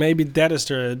 So maybe that is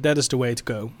the way to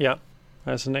go. Yeah,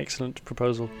 that's an excellent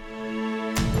proposal.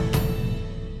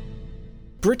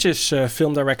 British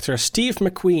film director Steve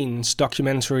McQueen's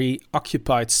documentary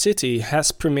Occupied City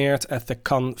has premiered at the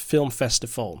Cannes Film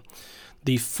Festival.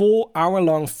 The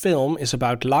 4-hour-long film is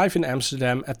about life in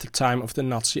Amsterdam at the time of the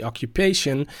Nazi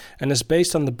occupation and is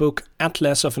based on the book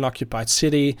Atlas of an Occupied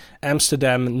City,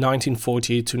 Amsterdam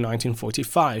 1940 to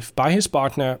 1945, by his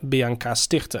partner Bianca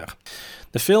Stichter.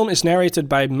 The film is narrated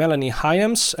by Melanie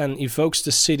Hyams and evokes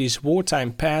the city's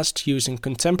wartime past using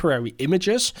contemporary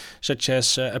images, such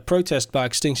as a protest by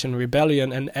Extinction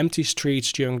Rebellion and empty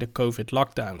streets during the COVID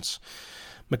lockdowns.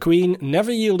 McQueen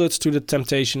never yielded to the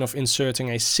temptation of inserting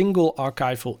a single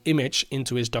archival image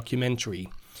into his documentary.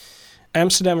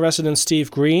 Amsterdam resident Steve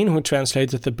Green, who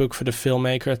translated the book for the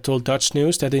filmmaker, told Dutch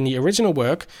News that in the original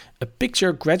work, a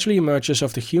picture gradually emerges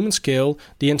of the human scale,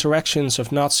 the interactions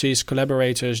of Nazis,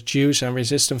 collaborators, Jews and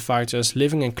resistance fighters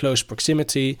living in close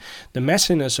proximity, the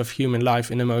messiness of human life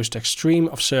in the most extreme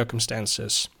of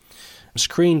circumstances.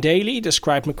 Screen Daily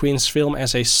described McQueen's film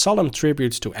as a solemn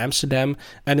tribute to Amsterdam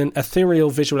and an ethereal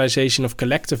visualization of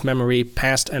collective memory,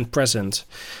 past and present.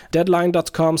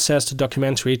 Deadline.com says the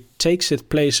documentary takes its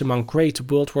place among great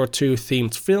World War II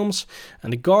themed films,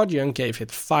 and The Guardian gave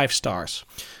it 5 stars.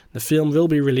 The film will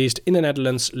be released in the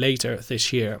Netherlands later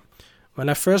this year. When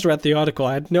I first read the article,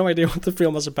 I had no idea what the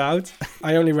film was about.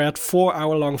 I only read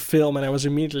 4-hour-long film and I was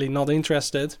immediately not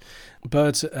interested.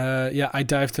 But I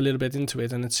dived a little bit into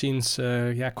it and it seems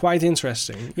quite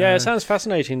interesting. Yeah, it sounds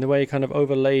fascinating, the way it kind of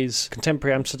overlays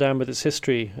contemporary Amsterdam with its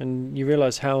history, and you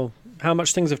realise how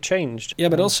much things have changed. Yeah,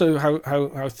 but also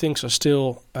how things are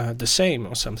still the same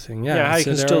or something. Yeah, how you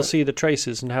can still see the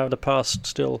traces and how the past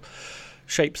still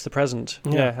shapes the present.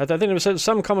 Yeah, I think there was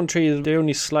some commentary, the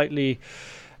only slightly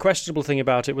questionable thing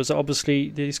about it was obviously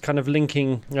these kind of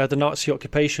linking the Nazi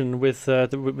occupation with the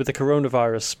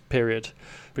coronavirus period,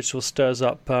 which still stirs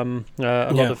up a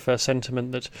lot of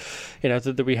sentiment that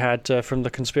we had from the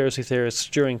conspiracy theorists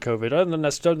during COVID. I don't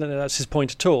think that's his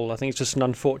point at all. I think it's just an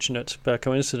unfortunate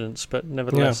coincidence, but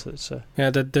nevertheless, it's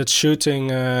that shooting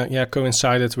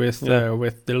coincided with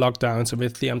the lockdowns and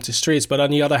with the empty streets. But on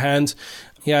the other hand,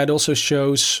 it also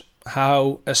shows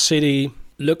how a city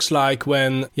looks like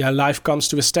when life comes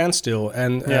to a standstill,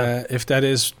 and if that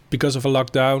is because of a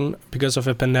lockdown, because of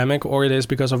a pandemic, or it is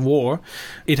because of war,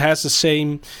 it has the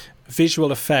same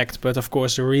visual effect, but of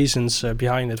course the reasons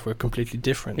behind it were completely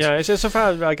different. Yeah, it's so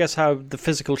far, I guess, how the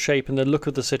physical shape and the look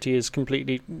of the city is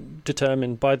completely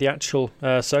determined by the actual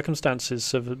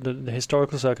circumstances of the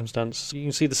historical circumstance. You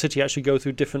can see the city actually go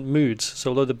through different moods. So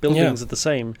although the buildings are the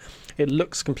same, it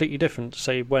looks completely different,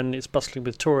 say, when it's bustling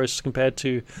with tourists compared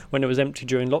to when it was empty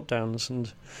during lockdowns.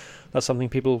 And that's something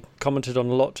people commented on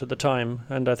a lot at the time,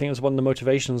 and I think it was one of the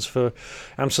motivations for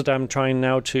Amsterdam trying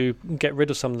now to get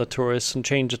rid of some of the tourists and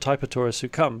change the type of tourists who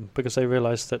come, because they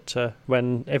realised that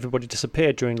when everybody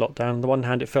disappeared during lockdown, on the one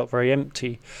hand it felt very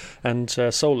empty and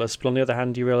soulless, but on the other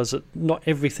hand you realise that not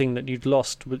everything that you'd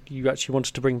lost you actually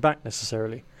wanted to bring back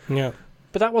necessarily. Yeah.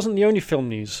 But that wasn't the only film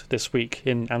news this week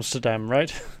in Amsterdam,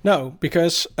 right? No,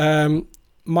 because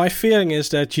my feeling is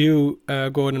that you,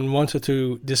 Gordon, wanted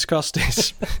to discuss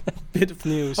this bit of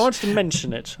news. I wanted to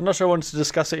mention it. I'm not sure I wanted to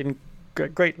discuss it in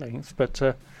great length,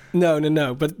 but...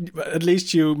 No. But at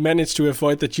least you managed to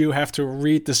avoid that you have to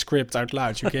read the script out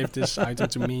loud. You gave this item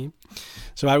to me.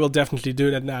 So I will definitely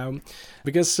do that now.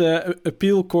 Because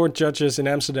appeal court judges in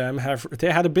Amsterdam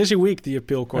they had a busy week, the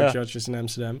appeal court judges in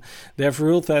Amsterdam. They have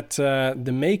ruled that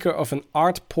the maker of an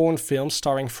art porn film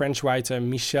starring French writer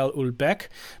Michel Houellebecq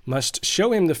must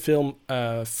show him the film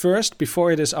first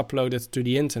before it is uploaded to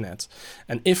the internet.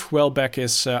 And if Houellebecq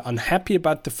is unhappy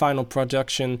about the final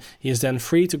production, he is then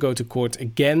free to go to court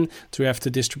again to have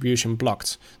the distribution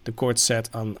blocked, the court said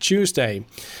on Tuesday.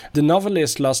 The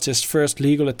novelist lost his first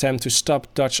legal attempt to stop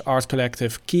Dutch art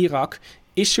collective Kirak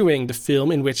issuing the film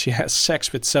in which he has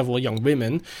sex with several young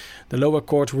women. The lower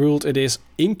court ruled it is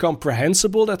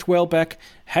incomprehensible that Houellebecq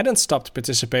hadn't stopped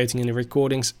participating in the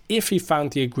recordings if he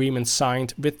found the agreement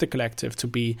signed with the collective to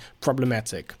be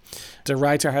problematic. The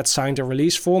writer had signed a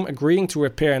release form agreeing to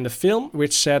appear in the film,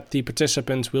 which said the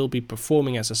participant will be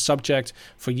performing as a subject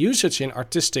for usage in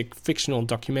artistic, fictional,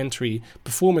 documentary,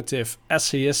 performative,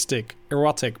 essayistic,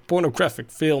 erotic,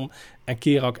 pornographic film and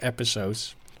Kirak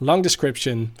episodes. Long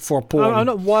description for porn. I'm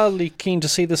not wildly keen to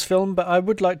see this film, but I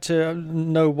would like to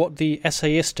know what the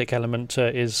essayistic element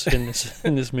is in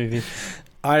this movie.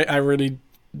 I really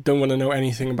don't want to know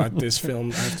anything about this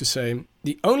film, I have to say.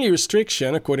 The only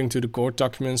restriction, according to the court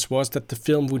documents, was that the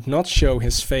film would not show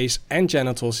his face and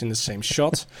genitals in the same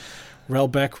shot.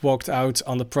 Houellebecq walked out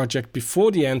on the project before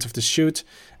the end of the shoot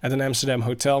at an Amsterdam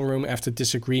hotel room after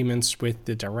disagreements with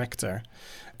the director.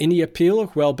 In the appeal,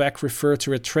 Houellebecq referred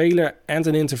to a trailer and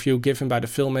an interview given by the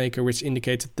filmmaker which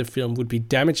indicated the film would be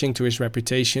damaging to his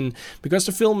reputation because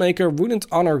the filmmaker wouldn't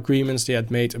honor agreements they had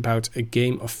made about a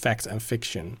game of fact and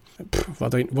fiction.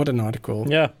 What an article.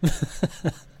 Yeah.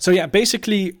 So yeah,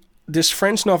 basically this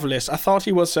French novelist, I thought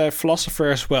he was a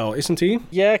philosopher as well, isn't he?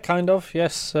 Yeah, kind of,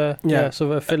 yes. Sort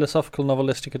of a philosophical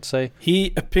novelist, you could say.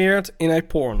 He appeared in a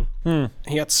porn.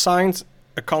 He had signed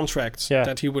a contract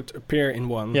that he would appear in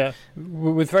one. Yeah,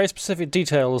 with very specific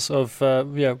details of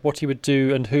what he would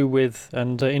do and who with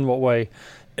and in what way.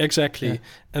 Exactly. Yeah.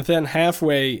 And then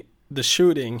halfway the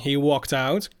shooting, he walked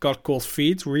out, got cold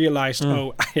feet, realized,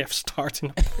 I have starred in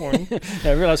a porn.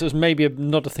 I realized it was maybe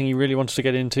not a thing he really wanted to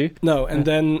get into. No, and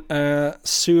then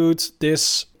sued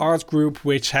this art group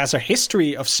which has a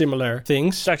history of similar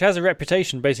things. In fact, it has a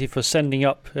reputation basically for sending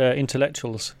up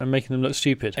intellectuals and making them look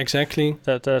stupid. Exactly.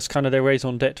 That's kind of their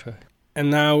raison d'etre. And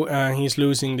now he's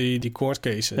losing the court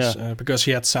cases because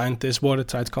he had signed this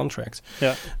watertight contract.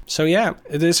 Yeah. So yeah,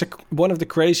 it is one of the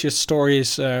craziest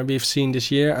stories we've seen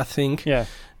this year, I think. Yeah.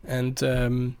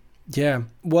 And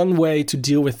one way to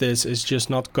deal with this is just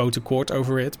not go to court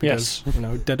over it because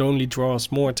that only draws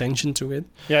more attention to it.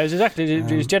 Yeah, exactly.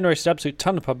 It's generated an absolute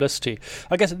ton of publicity.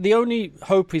 I guess the only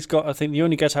hope he's got, I think, the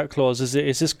only get-out clause is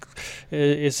this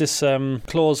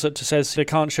clause that says they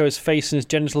can't show his face and his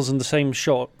genitals in the same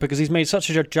shot because he's made such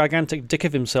a gigantic dick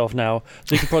of himself now.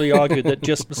 So you can probably argue that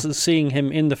just seeing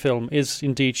him in the film is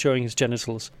indeed showing his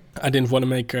genitals. I didn't want to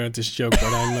make this joke, but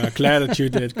I'm glad that you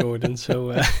did, Gordon.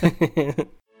 So.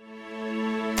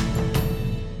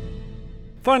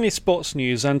 Finally, sports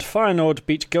news, and Feyenoord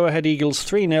beat Go-Ahead Eagles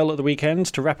 3-0 at the weekend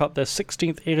to wrap up their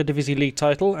 16th Eredivisie League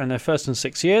title and their first in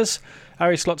 6 years.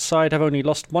 Arie Slot's side have only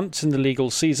lost once in the league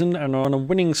all season and are on a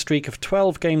winning streak of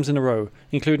 12 games in a row,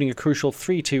 including a crucial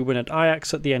 3-2 win at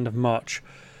Ajax at the end of March.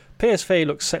 PSV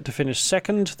looks set to finish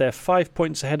second. They're 5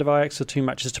 points ahead of Ajax with 2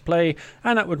 matches to play,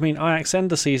 and that would mean Ajax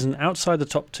end the season outside the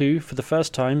top 2 for the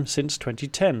first time since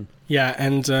 2010. Yeah,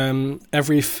 and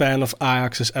every fan of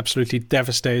Ajax is absolutely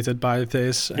devastated by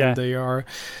this, and they are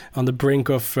on the brink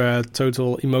of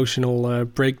total emotional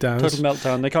breakdowns. Total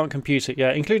meltdown. They can't compute it,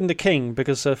 including the king,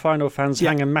 because Feyenoord fans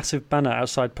hang a massive banner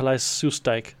outside Paleis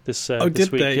Soestdijk this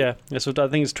week. They? Yeah, so I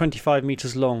think it's 25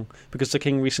 metres long, because the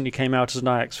king recently came out as an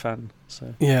Ajax fan.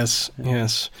 So yes.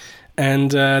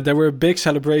 And there were big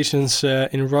celebrations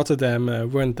in Rotterdam,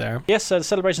 weren't there? Yes, the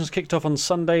celebrations kicked off on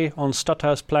Sunday on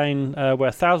Stadhuisplein,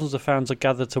 where thousands of fans are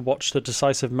gathered to watch the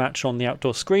decisive match on the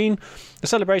outdoor screen. The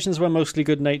celebrations were mostly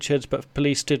good-natured, but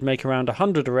police did make around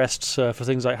 100 arrests for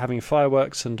things like having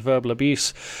fireworks and verbal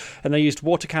abuse. And they used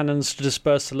water cannons to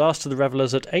disperse the last of the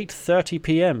revellers at 8:30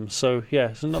 p.m. So,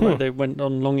 it's not like they went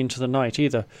on long into the night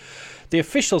either. The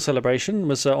official celebration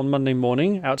was on Monday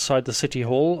morning outside the City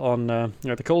Hall on the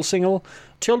Koolsingel.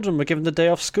 Children were given the day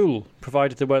off school,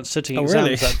 provided they weren't sitting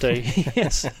exams that day.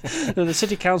 Yes. The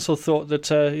City Council thought that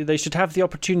they should have the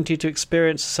opportunity to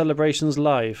experience the celebrations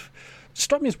live. It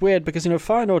struck me as weird because,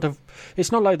 Feyenoord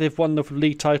it's not like they've won the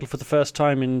league title for the first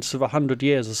time in sort of 100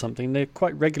 years or something. They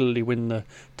quite regularly win the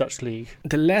Dutch league.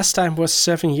 The last time was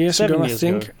 7 years ago, I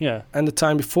think. Yeah. And the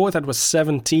time before that was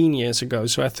 17 years ago.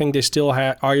 So I think they still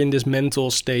are in this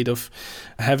mental state of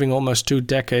having almost 2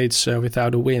 decades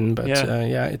without a win. But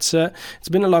it's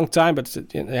been a long time, but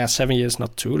 7 years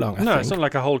not too long, I think. No, it's not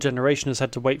like a whole generation has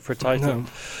had to wait for a title. No.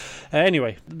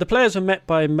 Anyway, the players were met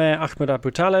by Mayor Ahmed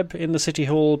Abu Taleb in the City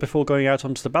Hall before going out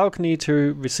onto the balcony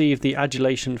to receive the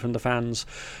adulation from the fans.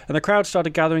 And the crowd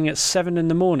started gathering at 7 in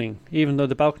the morning, even though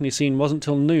the balcony scene wasn't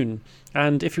till noon.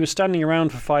 And if you were standing around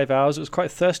for 5 hours, it was quite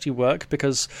thirsty work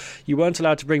because you weren't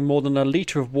allowed to bring more than a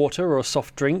litre of water or a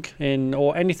soft drink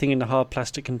or anything in a hard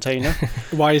plastic container.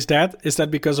 Why is that? Is that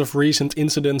because of recent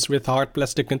incidents with hard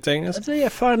plastic containers?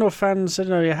 Feyenoord fans,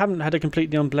 you haven't had a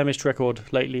completely unblemished record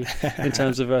lately in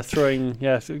terms of throwing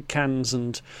cans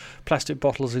and plastic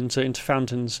bottles into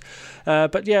fountains.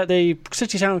 But the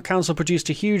City Town Council produced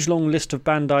a huge long list of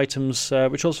banned items,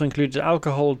 which also included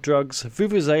alcohol, drugs,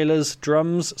 vuvuzelas,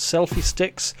 drums, selfie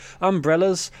sticks,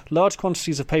 umbrellas, large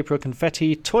quantities of paper or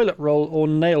confetti, toilet roll or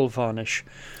nail varnish.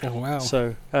 Oh, wow.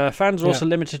 So fans were also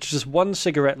limited to just one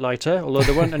cigarette lighter, although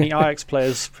there weren't any Ajax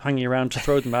players hanging around to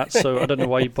throw them at, so I don't know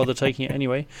why you bother taking it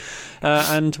anyway.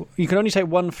 And you can only take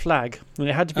one flag, and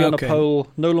it had to be on a pole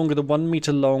no longer than 1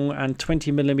 metre long and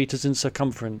 20 millimetres in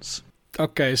circumference.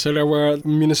 Okay, so there were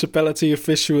municipality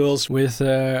officials with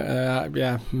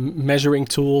measuring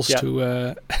tools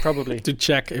to probably to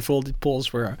check if all the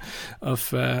poles were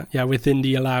of within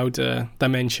the allowed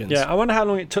dimensions. Yeah, I wonder how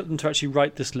long it took them to actually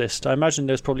write this list. I imagine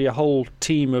there's probably a whole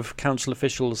team of council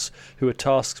officials who were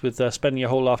tasked with spending a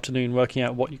whole afternoon working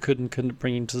out what you could and couldn't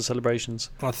bring into the celebrations.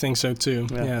 I think so too.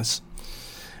 Yeah. Yes.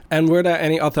 And were there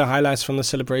any other highlights from the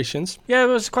celebrations? Yeah, it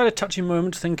was quite a touching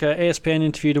moment. I think ESPN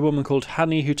interviewed a woman called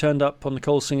Hanny who turned up on the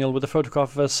Koolsingel with a photograph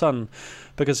of her son,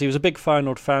 because he was a big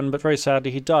Feyenoord fan, but very sadly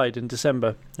he died in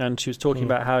December. And she was talking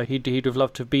about how he'd have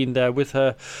loved to have been there with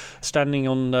her, standing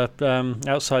on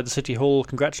outside the City Hall,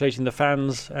 congratulating the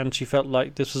fans, and she felt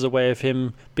like this was a way of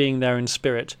him being there in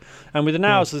spirit. And within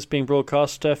hours of this being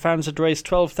broadcast, fans had raised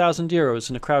 €12,000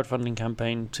 in a crowdfunding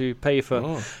campaign to pay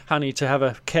for Hanny to have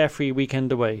a carefree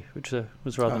weekend away, which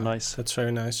was rather nice. That's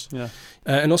very nice. Yeah.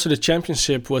 And also the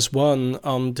championship was won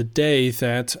on the day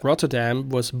that Rotterdam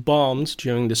was bombed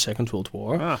during the Second World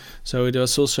War. So it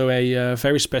was also a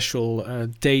very special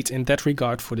date in that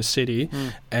regard for the city.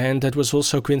 And that was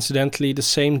also coincidentally the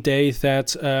same day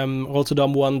that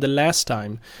Rotterdam won the last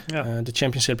time, the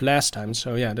championship last time.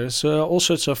 So there's all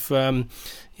sorts of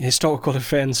historical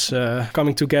events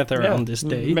coming together on this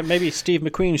day. Maybe Steve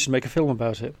McQueen should make a film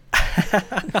about it.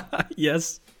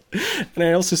 Yes. And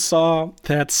I also saw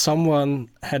that someone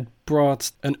had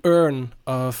brought an urn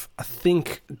of, I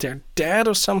think, their dad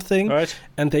or something. Right.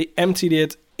 And they emptied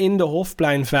it in the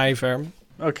Hofpleinvijver.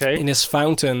 Okay. In his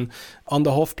fountain on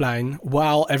the Hofplein,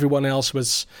 while everyone else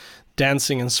was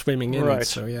dancing and swimming in it.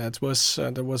 So it was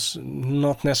that was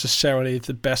not necessarily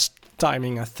the best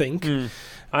timing, I think.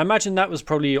 I imagine that was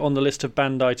probably on the list of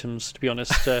banned items, to be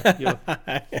honest.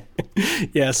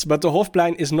 Yes, but the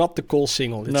Hofplein is not the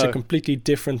Koolsingel. It's a completely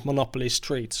different monopoly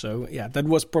street. So, that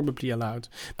was probably allowed.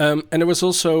 And there was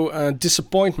also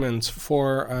disappointment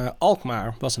for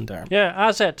Alkmaar, wasn't there? Yeah,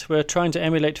 AZ were trying to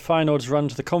emulate Feyenoord's run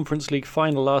to the Conference League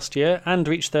final last year and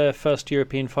reach their first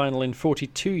European final in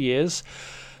 42 years.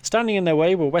 Standing in their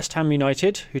way were West Ham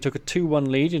United, who took a 2-1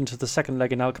 lead into the second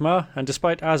leg in Alkmaar, and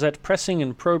despite AZ pressing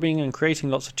and probing and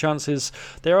creating lots of chances,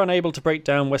 they are unable to break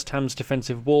down West Ham's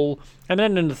defensive wall, and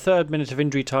then in the 3rd minute of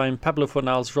injury time, Pablo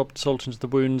Fornals robbed salt into the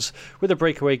wounds with a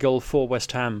breakaway goal for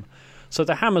West Ham. So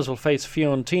the Hammers will face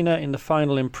Fiorentina in the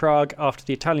final in Prague after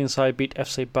the Italian side beat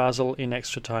FC Basel in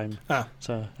extra time.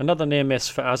 So another near miss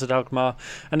for AZ Alkmaar.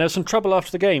 And there was some trouble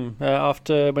after the game,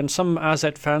 after when some AZ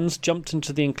fans jumped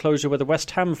into the enclosure where the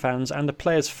West Ham fans and the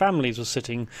players' families were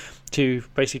sitting to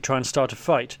basically try and start a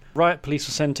fight. Riot police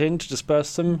were sent in to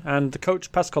disperse them, and the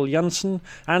coach Pascal Janssen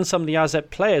and some of the AZ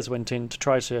players went in to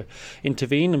try to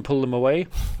intervene and pull them away.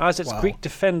 AZ's Greek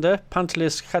defender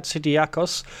Pantelis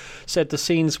Chatzidiakos said the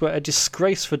scenes were a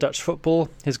disgrace for Dutch football.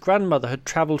 His grandmother had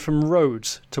travelled from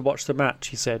Rhodes to watch the match,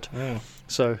 he said.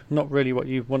 So not really what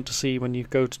you want to see when you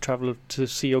go to travel to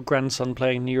see your grandson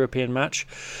playing a European match.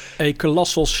 A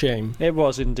colossal shame. It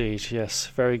was indeed, yes.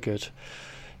 Very good.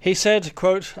 He said,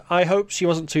 quote, "I hope she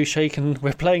wasn't too shaken.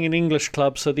 We're playing an English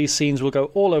club, so these scenes will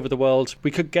go all over the world. We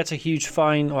could get a huge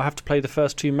fine or have to play the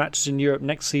first 2 matches in Europe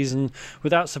next season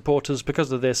without supporters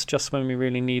because of this, just when we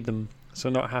really need them."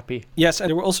 So not happy. Yes, and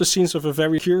there were also scenes of a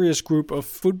very curious group of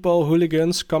football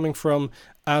hooligans coming from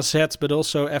AZ, but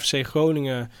also FC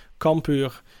Groningen,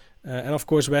 Cambuur, and of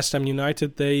course West Ham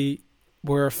United. They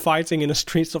were fighting in the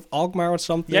streets of Alkmaar or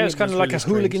something. Yeah, it was kind of like a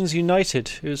Hooligans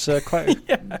United. It was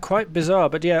quite bizarre.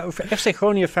 But yeah, FC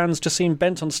Groningen fans just seem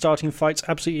bent on starting fights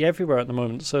absolutely everywhere at the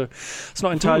moment. So it's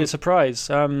not entirely a surprise.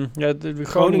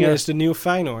 Groningen is the new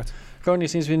Feyenoord. Groningen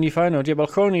seems to be a new Feyenoord. Yeah, well,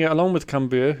 Groningen, along with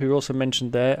Cambuur, who also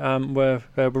mentioned there, were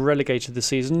relegated this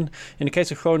season. In the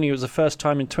case of Groningen, it was the first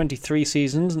time in 23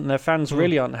 seasons, and their fans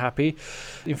really aren't happy.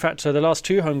 In fact, the last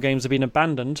 2 home games have been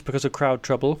abandoned because of crowd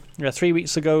trouble. 3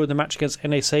 weeks ago, the match against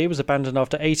NEC was abandoned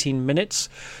after 18 minutes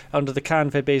under the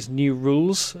KNVB's new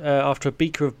rules, after a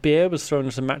beaker of beer was thrown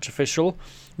at a match official.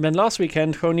 And then last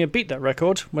weekend, Groningen beat that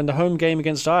record when the home game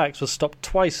against Ajax was stopped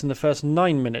twice in the first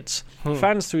 9 minutes.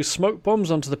 Fans threw smoke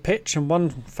bombs onto the pitch, and one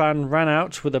fan ran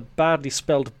out with a badly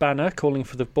spelled banner calling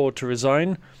for the board to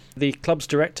resign. The club's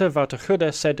director, Wouter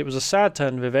Gudde, said it was a sad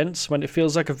turn of events when it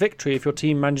feels like a victory if your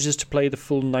team manages to play the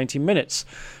full 90 minutes.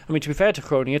 I mean, to be fair to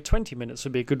Groningen, 20 minutes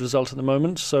would be a good result at the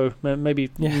moment, so maybe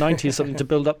 90 is something to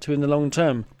build up to in the long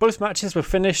term. Both matches were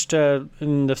finished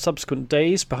in the subsequent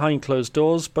days behind closed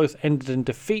doors. Both ended in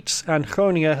defeats, and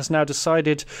Groningen has now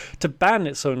decided to ban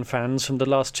its own fans from the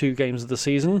last 2 games of the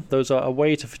season. Those are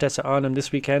away to Vitesse Arnhem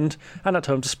this weekend and at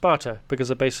home to Sparta, because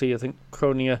basically I think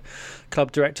Groningen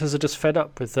club directors are just fed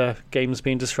up with games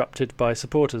being disrupted by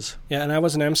supporters. Yeah, and I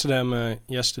was in Amsterdam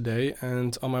yesterday,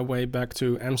 and on my way back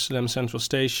to Amsterdam Central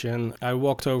Station, I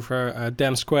walked over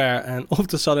Dam Square, and all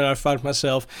of a sudden I found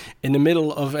myself in the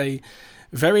middle of a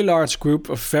very large group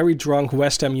of very drunk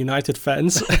West Ham United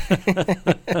fans.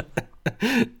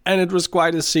 And it was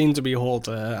quite a scene to behold,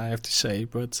 I have to say.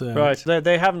 But right,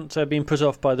 they haven't been put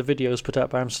off by the videos put out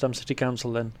by Amsterdam City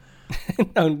Council then?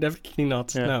 No, definitely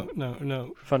not. Yeah.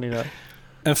 No. Funny that.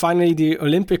 And finally, the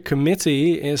Olympic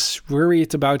Committee is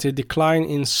worried about a decline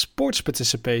in sports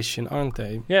participation, aren't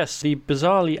they? Yes, the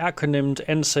bizarrely acronymed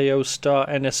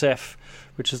NCO*NSF,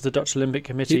 which is the Dutch Olympic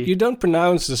Committee. You don't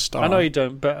pronounce the star. I know you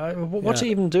don't, but what's it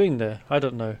even doing there? I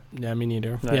don't know. Yeah, me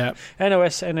neither. No. Yeah.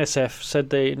 NOS-NSF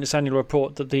said in its annual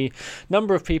report that the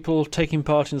number of people taking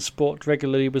part in sport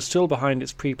regularly was still behind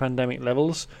its pre-pandemic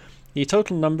levels. The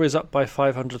total number is up by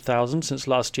 500,000 since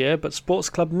last year, but sports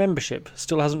club membership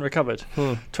still hasn't recovered.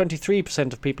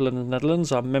 23% of people in the Netherlands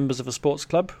are members of a sports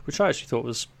club, which I actually thought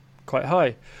was quite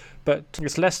high, but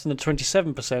it's less than the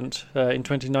 27% in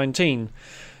 2019.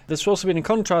 There's also been a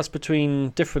contrast between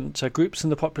different groups in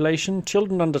the population.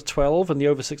 Children under 12 and the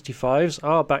over 65s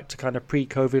are back to kind of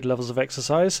pre-COVID levels of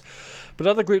exercise, but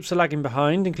other groups are lagging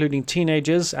behind, including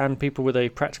teenagers and people with a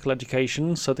practical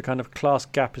education, so the kind of class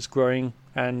gap is growing.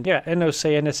 And yeah,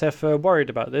 NOC-NSF are worried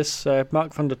about this.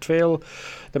 Mark van der Tweel,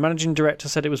 the managing director,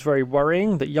 said it was very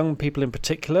worrying that young people in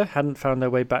particular hadn't found their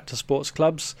way back to sports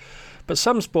clubs. But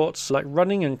some sports, like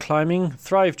running and climbing,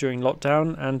 thrived during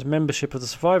lockdown, and membership of the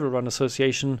Survival Run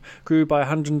Association grew by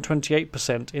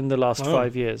 128% in the last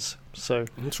 5 years. So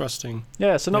interesting.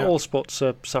 Yeah, so not all sports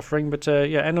are suffering, but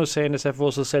NOC-NSF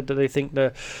also said that they think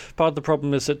that part of the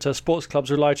problem is that sports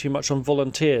clubs rely too much on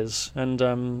volunteers, and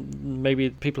maybe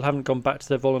people haven't gone back to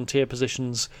their volunteer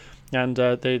positions, and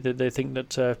they think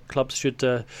that clubs should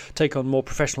take on more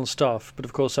professional staff, but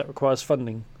of course that requires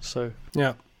funding. So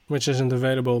yeah, which isn't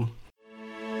available.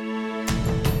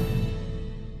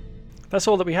 That's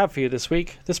all that we have for you this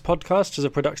week. This podcast is a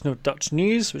production of Dutch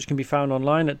News, which can be found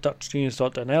online at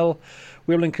dutchnews.nl.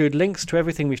 We will include links to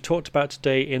everything we've talked about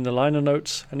today in the liner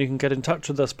notes, and you can get in touch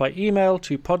with us by email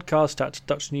to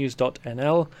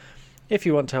podcast@dutchnews.nl. If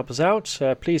you want to help us out,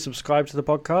 please subscribe to the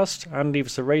podcast and leave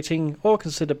us a rating, or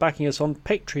consider backing us on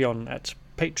Patreon at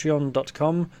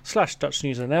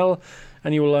patreon.com/dutchnewsnl,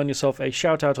 and you will earn yourself a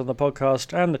shout out on the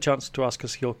podcast and the chance to ask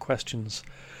us your questions.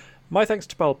 My thanks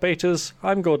to Paul Peters.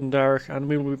 I'm Gordon Darroch, and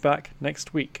we will be back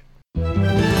next week.